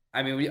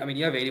 you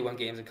have 81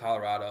 games in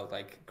Colorado.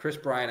 Like Chris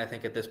Bryant, I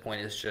think at this point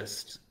is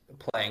just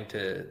playing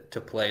to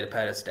play to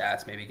pad his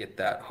stats, maybe get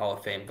that Hall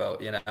of Fame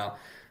vote.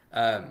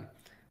 I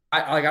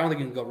don't think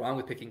you can go wrong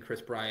with picking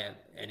Chris Bryant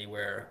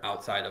anywhere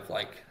outside of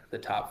the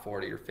top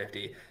 40 or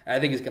 50. And I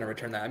think he's going to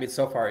return that.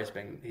 So far he's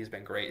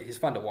been great. He's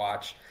fun to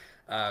watch.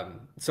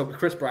 So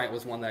Chris Bryant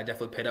was one that I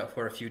definitely paid up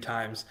for a few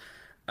times.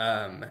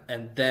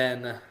 And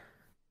then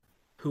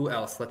who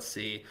else? Let's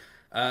see.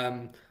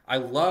 I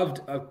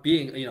loved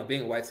being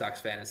a White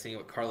Sox fan and seeing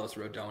what Carlos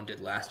Rodon did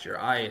last year.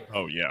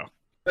 Oh yeah.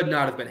 Could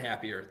not have been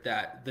happier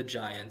that the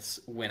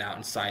Giants went out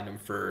and signed him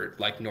for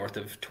north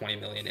of 20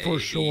 million for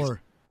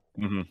sure.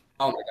 Mm-hmm.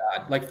 Oh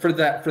my God. For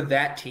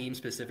that team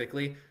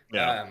specifically.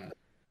 Yeah.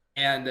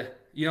 And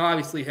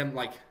obviously him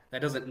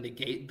that doesn't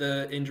negate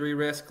the injury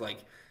risk.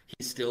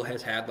 He still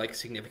has had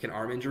significant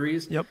arm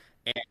injuries. Yep.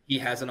 And he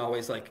hasn't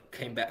always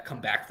come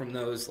back from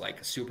those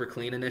super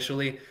clean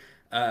initially.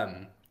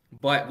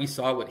 But we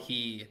saw what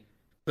he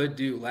could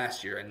do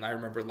last year. And I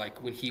remember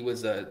when he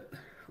was one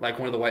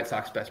of the White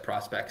Sox best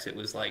prospects, it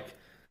was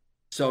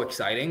so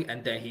exciting.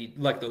 And then he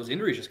those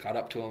injuries just caught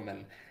up to him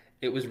and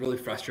it was really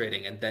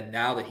frustrating. And then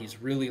now that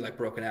he's really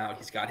broken out,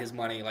 he's got his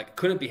money,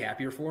 couldn't be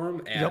happier for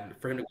him. And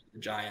for him to go to the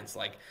Giants,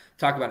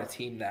 talk about a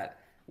team that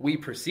we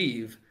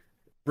perceive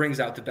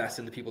brings out the best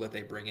in the people that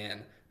they bring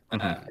in.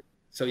 Mm-hmm.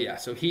 So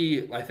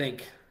I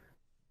think,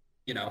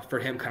 for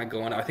him kind of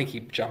going, I think he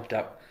jumped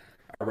up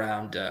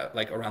around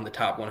around the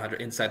top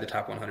 100, inside the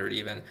top 100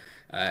 even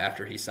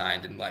after he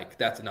signed. And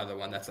that's another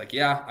one that's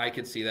yeah, I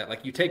could see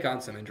that. You take on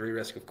some injury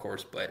risk, of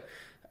course, but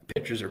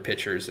pitchers are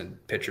pitchers and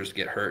pitchers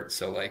get hurt.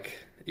 So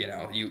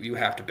you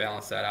have to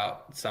balance that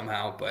out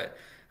somehow. But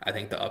I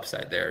think the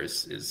upside there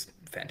is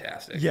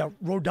fantastic. Yeah,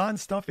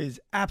 Rodon's stuff is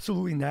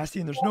absolutely nasty,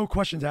 and there's no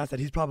questions asked that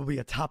he's probably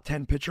a top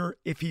 10 pitcher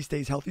if he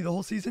stays healthy the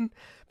whole season.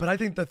 But I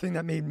think the thing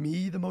that made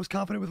me the most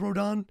confident with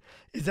Rodon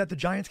is that the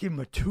Giants gave him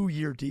a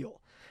 2-year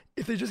deal.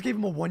 If they just gave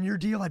him a 1-year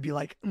deal, I'd be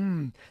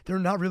they're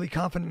not really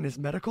confident in his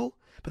medical.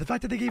 But the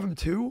fact that they gave him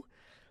 2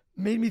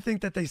 made me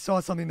think that they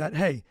saw something that,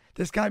 hey,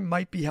 this guy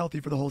might be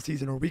healthy for the whole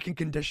season or we can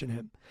condition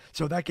him.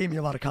 So that gave me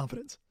a lot of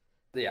confidence.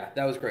 Yeah,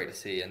 that was great to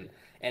see.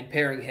 And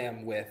pairing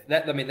him with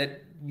that,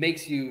 that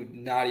makes you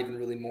not even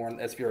really mourn,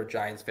 as if you're a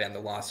Giants fan, the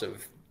loss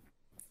of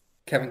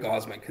Kevin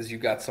Gausman, because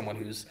you've got someone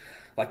who's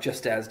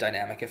just as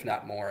dynamic, if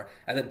not more.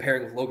 And then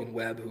pairing with Logan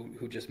Webb,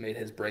 who just made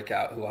his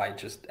breakout, who I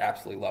just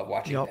absolutely love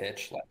watching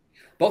pitch.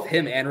 Both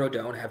him and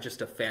Rodon have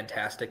just a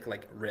fantastic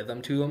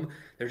rhythm to them.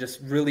 They're just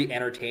really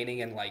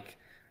entertaining and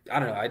I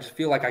don't know. I just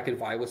feel like I could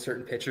vie with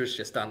certain pitchers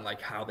just on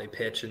how they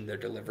pitch and their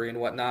delivery and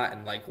whatnot.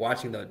 And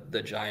watching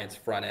the Giants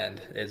front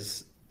end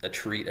is a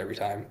treat every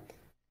time.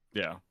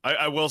 Yeah,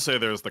 I will say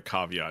there's the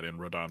caveat in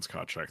Rodon's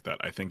contract that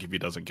I think if he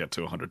doesn't get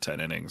to 110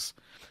 innings,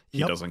 he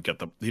doesn't get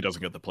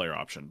the player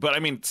option. But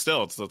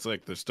still, it's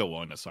they're still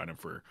willing to sign him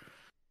for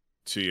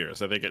 2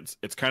 years. I think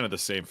it's kind of the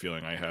same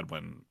feeling I had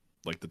when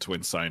the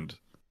Twins signed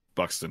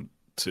Buxton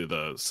to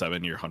the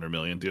 7-year, $100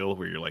 million deal,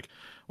 where you're like,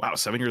 wow,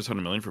 7 years,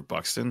 $100 million for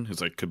Buxton,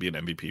 who's like could be an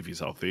MVP if he's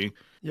healthy.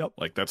 Yep.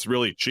 Like that's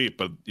really cheap,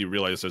 but you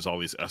realize there's all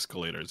these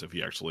escalators if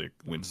he actually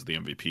wins the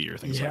MVP or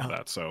things like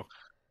that. So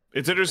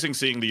it's interesting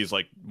seeing these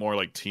like more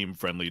like team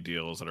friendly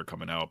deals that are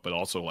coming out, but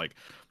also like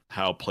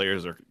how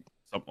players are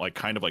like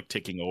kind of like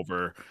taking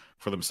over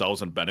for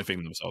themselves and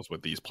benefiting themselves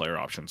with these player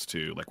options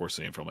too. Like we're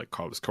seeing from like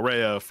Carlos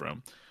Correa,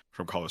 from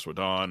Carlos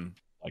Rodon,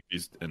 like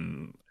these,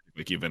 and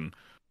like even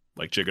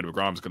like Jacob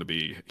deGrom's going to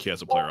be, he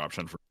has a player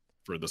option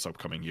for this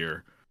upcoming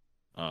year.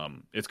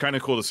 It's kind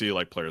of cool to see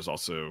like players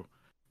also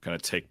kind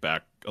of take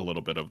back a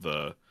little bit of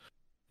the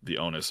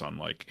onus on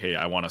like, hey,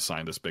 I want to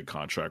sign this big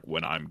contract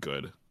when I'm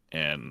good,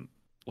 and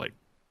like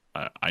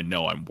I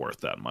know I'm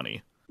worth that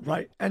money.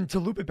 Right. And to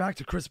loop it back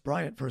to Kris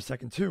Bryant for a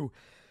second too,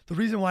 the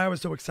reason why I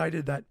was so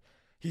excited that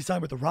he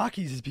signed with the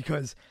Rockies is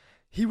because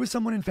he was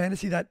someone in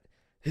fantasy that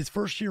his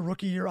first year,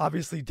 rookie year,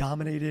 obviously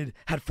dominated,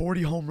 had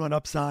 40 home run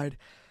upside,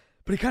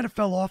 but he kind of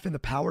fell off in the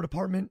power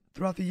department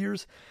throughout the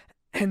years.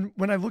 And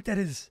when I looked at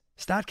his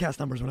StatCast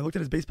numbers, when I looked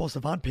at his Baseball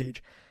Savant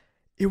page,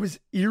 it was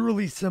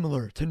eerily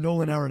similar to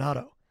Nolan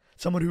Arenado,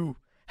 someone who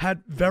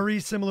had very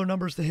similar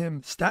numbers to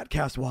him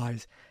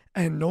StatCast-wise,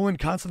 and Nolan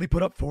constantly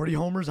put up 40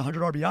 homers,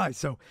 100 RBIs.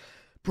 So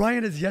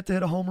Bryant has yet to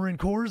hit a homer in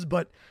Coors,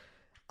 but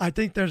I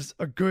think there's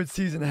a good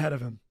season ahead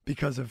of him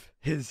because of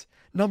his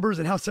numbers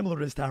and how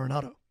similar it is to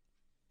Arenado.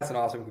 That's an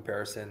awesome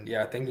comparison.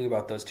 Yeah, thinking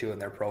about those two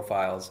and their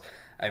profiles,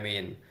 I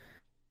mean,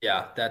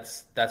 yeah,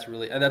 that's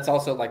really, and that's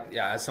also like,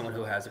 yeah, as someone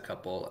who has a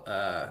couple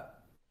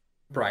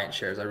Bryant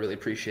shares, I really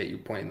appreciate you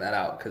pointing that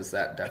out, because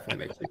that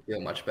definitely makes me feel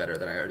much better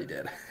than I already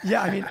did.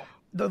 Yeah, I mean,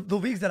 the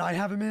leagues that I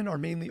have him in are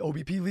mainly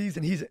OBP leagues,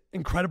 and he's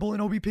incredible in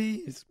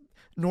OBP. He's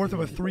north of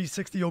a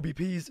 360 OBP.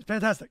 He's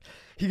fantastic.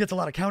 He gets a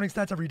lot of counting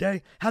stats every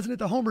day. Hasn't hit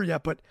the homer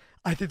yet, but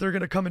I think they're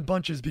going to come in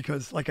bunches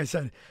because, like I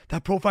said,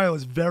 that profile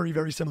is very,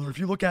 very similar. If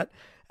you look at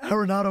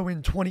Arenado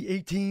in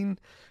 2018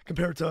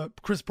 compared to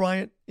Kris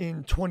Bryant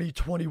in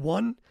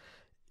 2021,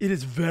 it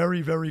is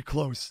very, very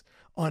close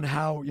on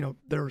how, you know,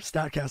 their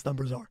StatCast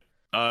numbers are.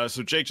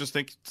 So Jake, just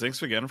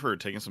thanks again for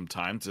taking some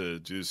time to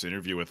do this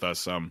interview with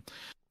us.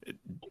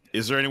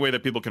 Is there any way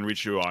that people can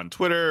reach you on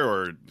Twitter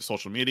or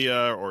social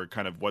media, or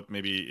kind of what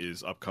maybe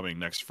is upcoming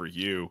next for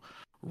you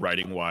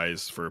writing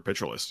wise for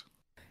Pitcher List?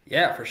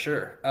 Yeah, for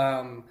sure.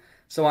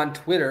 So on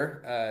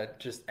Twitter,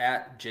 just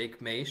at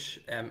Jake Maish,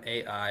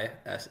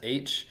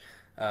 Maish.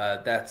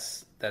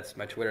 That's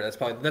my Twitter. That's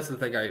the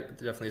thing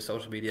definitely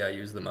social media I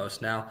use the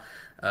most now.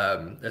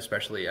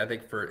 Especially I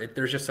think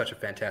there's just such a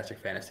fantastic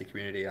fantasy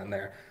community on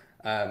there.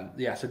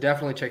 Yeah, so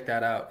definitely check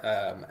that out.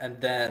 And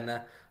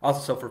then also,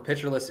 so for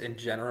Pitcher List in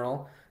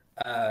general,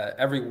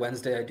 every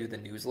Wednesday I do the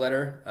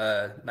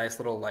newsletter. Nice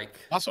little like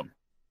awesome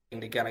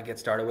thing to kind of get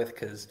started with,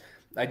 because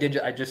I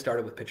just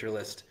started with Pitcher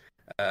List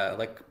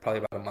like probably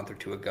about a month or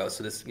two ago.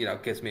 So this,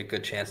 gives me a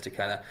good chance to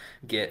kind of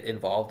get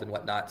involved and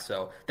whatnot.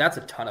 So that's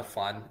a ton of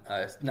fun.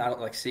 It's not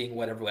like seeing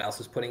what everyone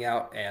else is putting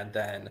out and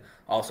then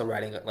also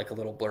writing like a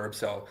little blurb.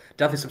 So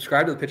definitely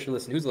subscribe to the Pitcher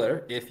List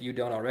newsletter if you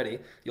don't already.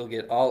 You'll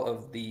get all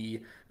of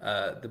the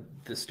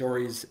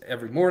stories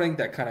every morning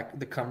that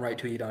come right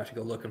to you. You don't have to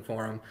go looking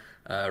for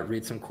them.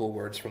 Read some cool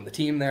words from the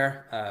team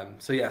there.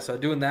 So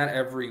doing that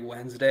every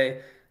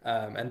Wednesday,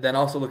 and then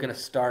also looking to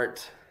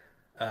start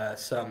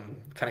some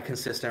kind of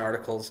consistent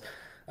articles,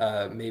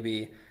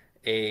 maybe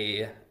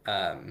a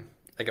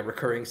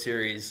recurring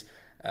series,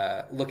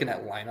 looking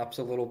at lineups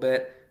a little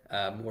bit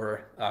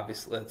more.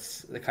 Obviously,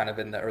 it's kind of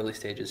in the early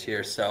stages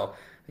here, so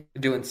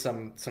doing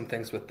some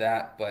things with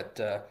that. But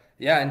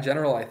in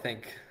general, I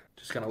think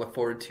just gonna look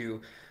forward to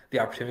the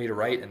opportunity to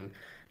write and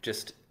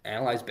just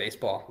analyze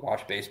baseball,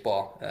 watch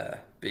baseball,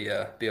 be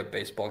a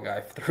baseball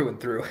guy through and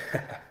through.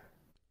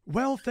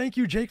 Well, thank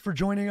you, Jake, for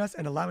joining us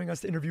and allowing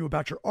us to interview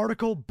about your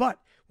article, but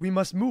we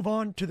must move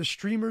on to the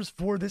streamers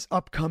for this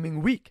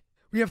upcoming week.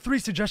 We have 3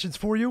 suggestions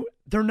for you.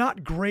 They're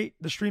not great.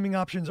 The streaming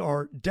options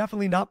are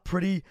definitely not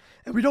pretty,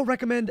 and we don't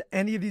recommend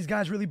any of these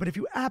guys really, but if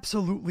you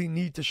absolutely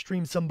need to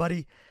stream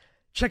somebody,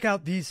 check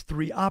out these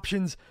 3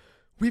 options.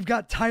 We've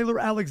got Tyler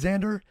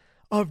Alexander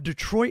of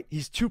Detroit.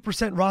 He's 2%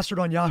 rostered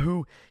on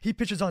Yahoo. He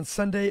pitches on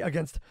Sunday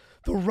against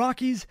the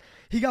Rockies.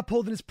 He got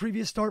pulled in his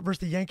previous start versus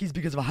the Yankees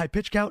because of a high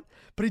pitch count,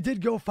 but he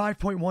did go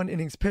 5.1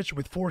 innings pitched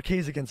with 4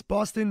 Ks against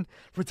Boston,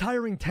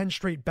 retiring 10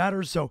 straight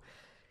batters. So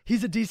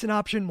he's a decent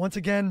option. Once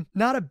again,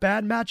 not a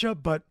bad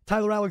matchup, but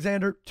Tyler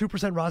Alexander, 2%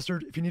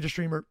 rostered. If you need a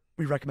streamer,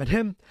 we recommend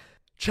him.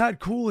 Chad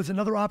Kuhl is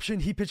another option.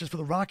 He pitches for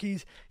the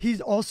Rockies.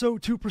 He's also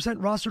 2%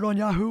 rostered on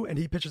Yahoo, and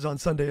he pitches on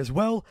Sunday as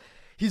well.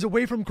 He's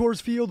away from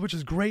Coors Field, which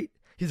is great.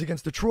 He's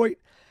against Detroit.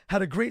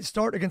 Had a great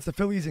start against the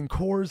Phillies in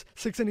Coors.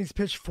 6 innings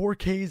pitched, 4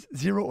 Ks,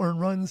 0 earned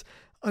runs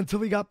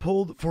until he got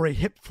pulled for a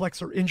hip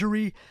flexor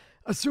injury.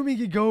 Assuming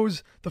he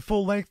goes the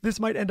full length, this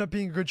might end up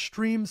being a good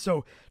stream.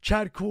 So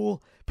Chad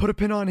Kuhl, put a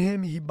pin on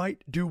him. He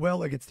might do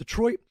well against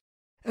Detroit.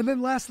 And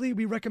then lastly,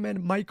 we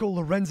recommend Michael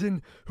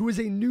Lorenzen, who is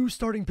a new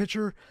starting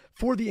pitcher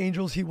for the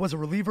Angels. He was a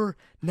reliever.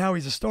 Now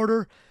he's a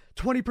starter.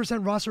 20%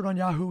 rostered on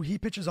Yahoo. He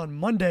pitches on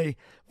Monday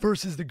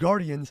versus the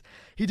Guardians.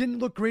 He didn't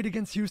look great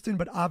against Houston,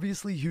 but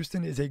obviously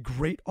Houston is a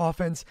great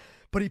offense.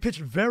 But he pitched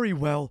very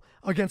well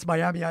against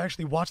Miami. I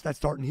actually watched that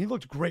start, and he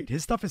looked great.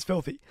 His stuff is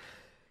filthy.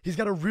 He's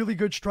got a really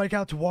good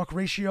strikeout to walk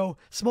ratio.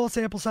 Small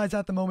sample size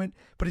at the moment,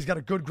 but he's got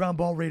a good ground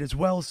ball rate as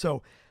well.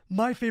 So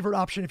my favorite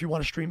option if you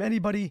want to stream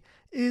anybody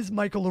is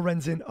Michael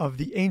Lorenzen of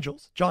the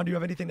Angels. John, do you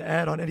have anything to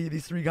add on any of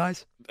these three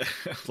guys?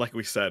 Like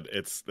we said,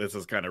 this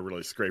is kind of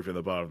really scraping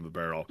the bottom of the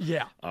barrel.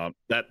 Yeah.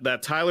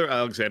 That Tyler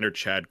Alexander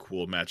Chad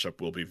Kuhl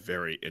matchup will be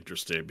very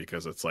interesting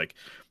because it's like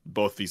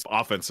both these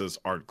offenses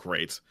aren't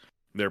great.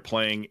 They're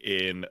playing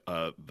in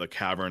the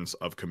caverns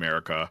of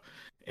Comerica,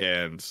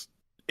 and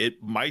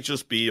it might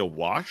just be a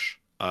wash.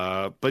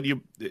 But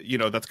you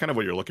know that's kind of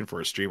what you're looking for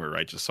a streamer,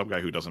 right? Just some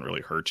guy who doesn't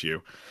really hurt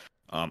you.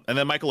 And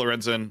then Michael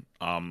Lorenzen,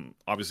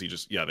 obviously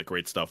the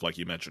great stuff like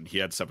you mentioned. He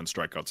had 7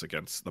 strikeouts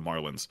against the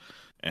Marlins,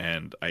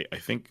 and I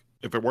think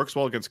if it works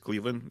well against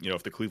Cleveland,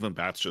 if the Cleveland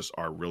bats just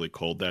are really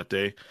cold that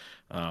day,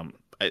 I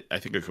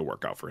think it could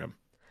work out for him.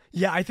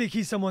 Yeah, I think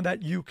he's someone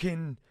that you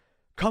can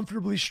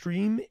comfortably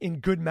stream in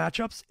good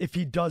matchups if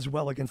he does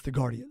well against the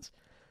Guardians.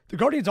 The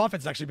Guardians'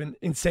 offense has actually been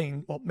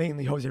insane. Well,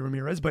 mainly Jose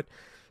Ramirez, but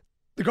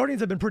the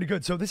Guardians have been pretty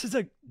good. So this is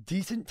a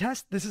decent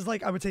test. This is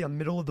like, I would say, a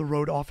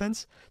middle-of-the-road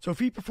offense. So if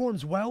he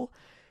performs well,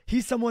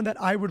 he's someone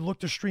that I would look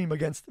to stream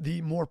against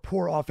the more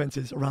poor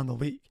offenses around the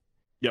league.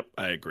 Yep,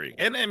 I agree.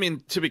 And I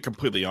mean, to be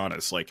completely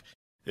honest, like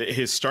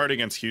his start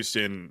against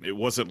Houston, it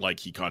wasn't like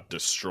he got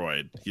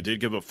destroyed. He did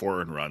give up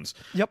 4 earned runs.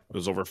 Yep. It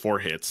was over 4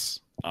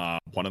 hits.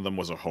 One of them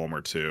was a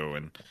homer too,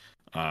 and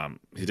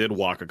he did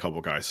walk a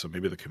couple guys, so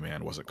maybe the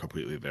command wasn't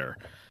completely there.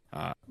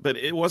 But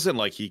it wasn't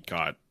like he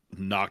got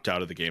knocked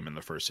out of the game in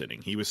the first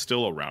inning. He was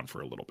still around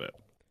for a little bit.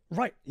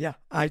 Right, yeah.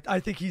 I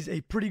think he's a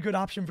pretty good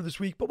option for this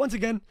week. But once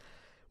again,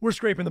 we're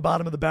scraping the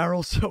bottom of the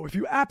barrel, so if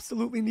you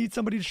absolutely need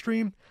somebody to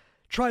stream,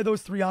 try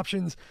those 3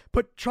 options,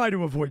 but try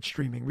to avoid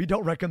streaming. We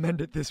don't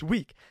recommend it this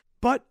week.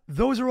 But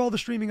those are all the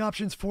streaming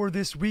options for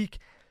this week.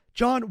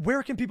 John,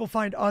 where can people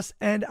find us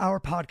and our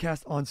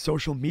podcast on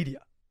social media?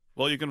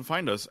 Well, you can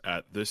find us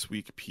at This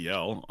Week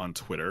PL on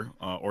Twitter,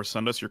 or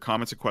send us your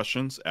comments and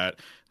questions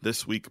at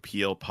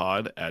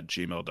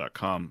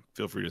thisweekplpod@gmail.com.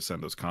 Feel free to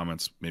send those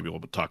comments. Maybe we'll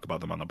talk about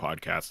them on the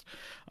podcast.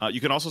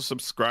 You can also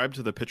subscribe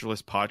to the Pitcher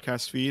List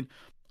podcast feed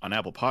on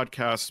Apple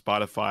Podcasts,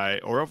 Spotify,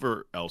 or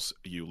wherever else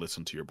you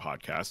listen to your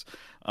podcasts.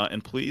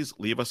 And please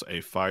leave us a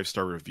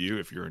 5-star review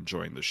if you're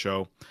enjoying the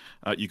show.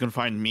 You can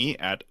find me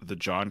at the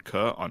John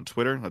Kuh on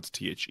Twitter. That's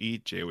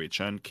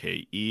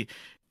TheJohnKe.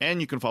 And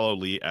you can follow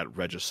Lee at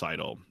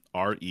Regicidal,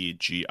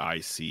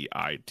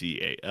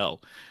 Regicidal.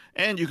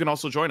 And you can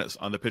also join us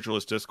on the Pitcher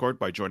List Discord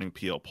by joining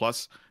PL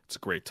Plus. It's a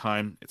great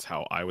time. It's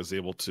how I was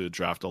able to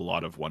draft a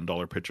lot of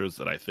 $1 pitchers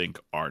that I think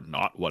are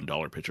not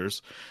 $1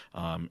 pitchers.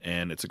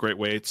 And it's a great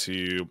way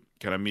to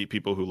kind of meet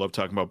people who love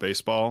talking about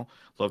baseball,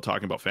 love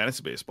talking about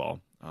fantasy baseball.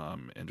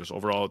 And just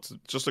overall, it's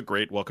just a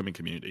great welcoming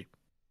community.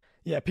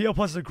 Yeah, PL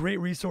Plus is a great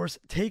resource.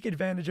 Take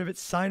advantage of it.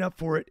 Sign up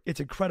for it.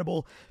 It's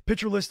incredible.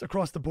 Pitcher List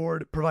across the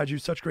board provides you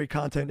such great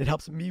content. It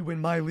helps me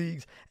win my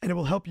leagues, and it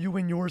will help you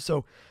win yours.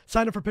 So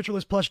sign up for Pitcher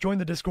List Plus. Join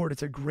the Discord.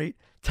 It's a great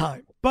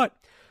time. But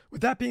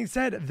with that being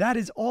said, that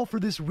is all for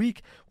this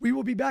week. We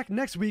will be back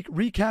next week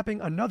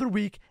recapping another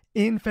week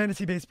in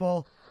fantasy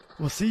baseball.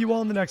 We'll see you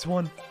all in the next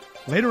one.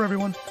 Later,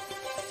 everyone.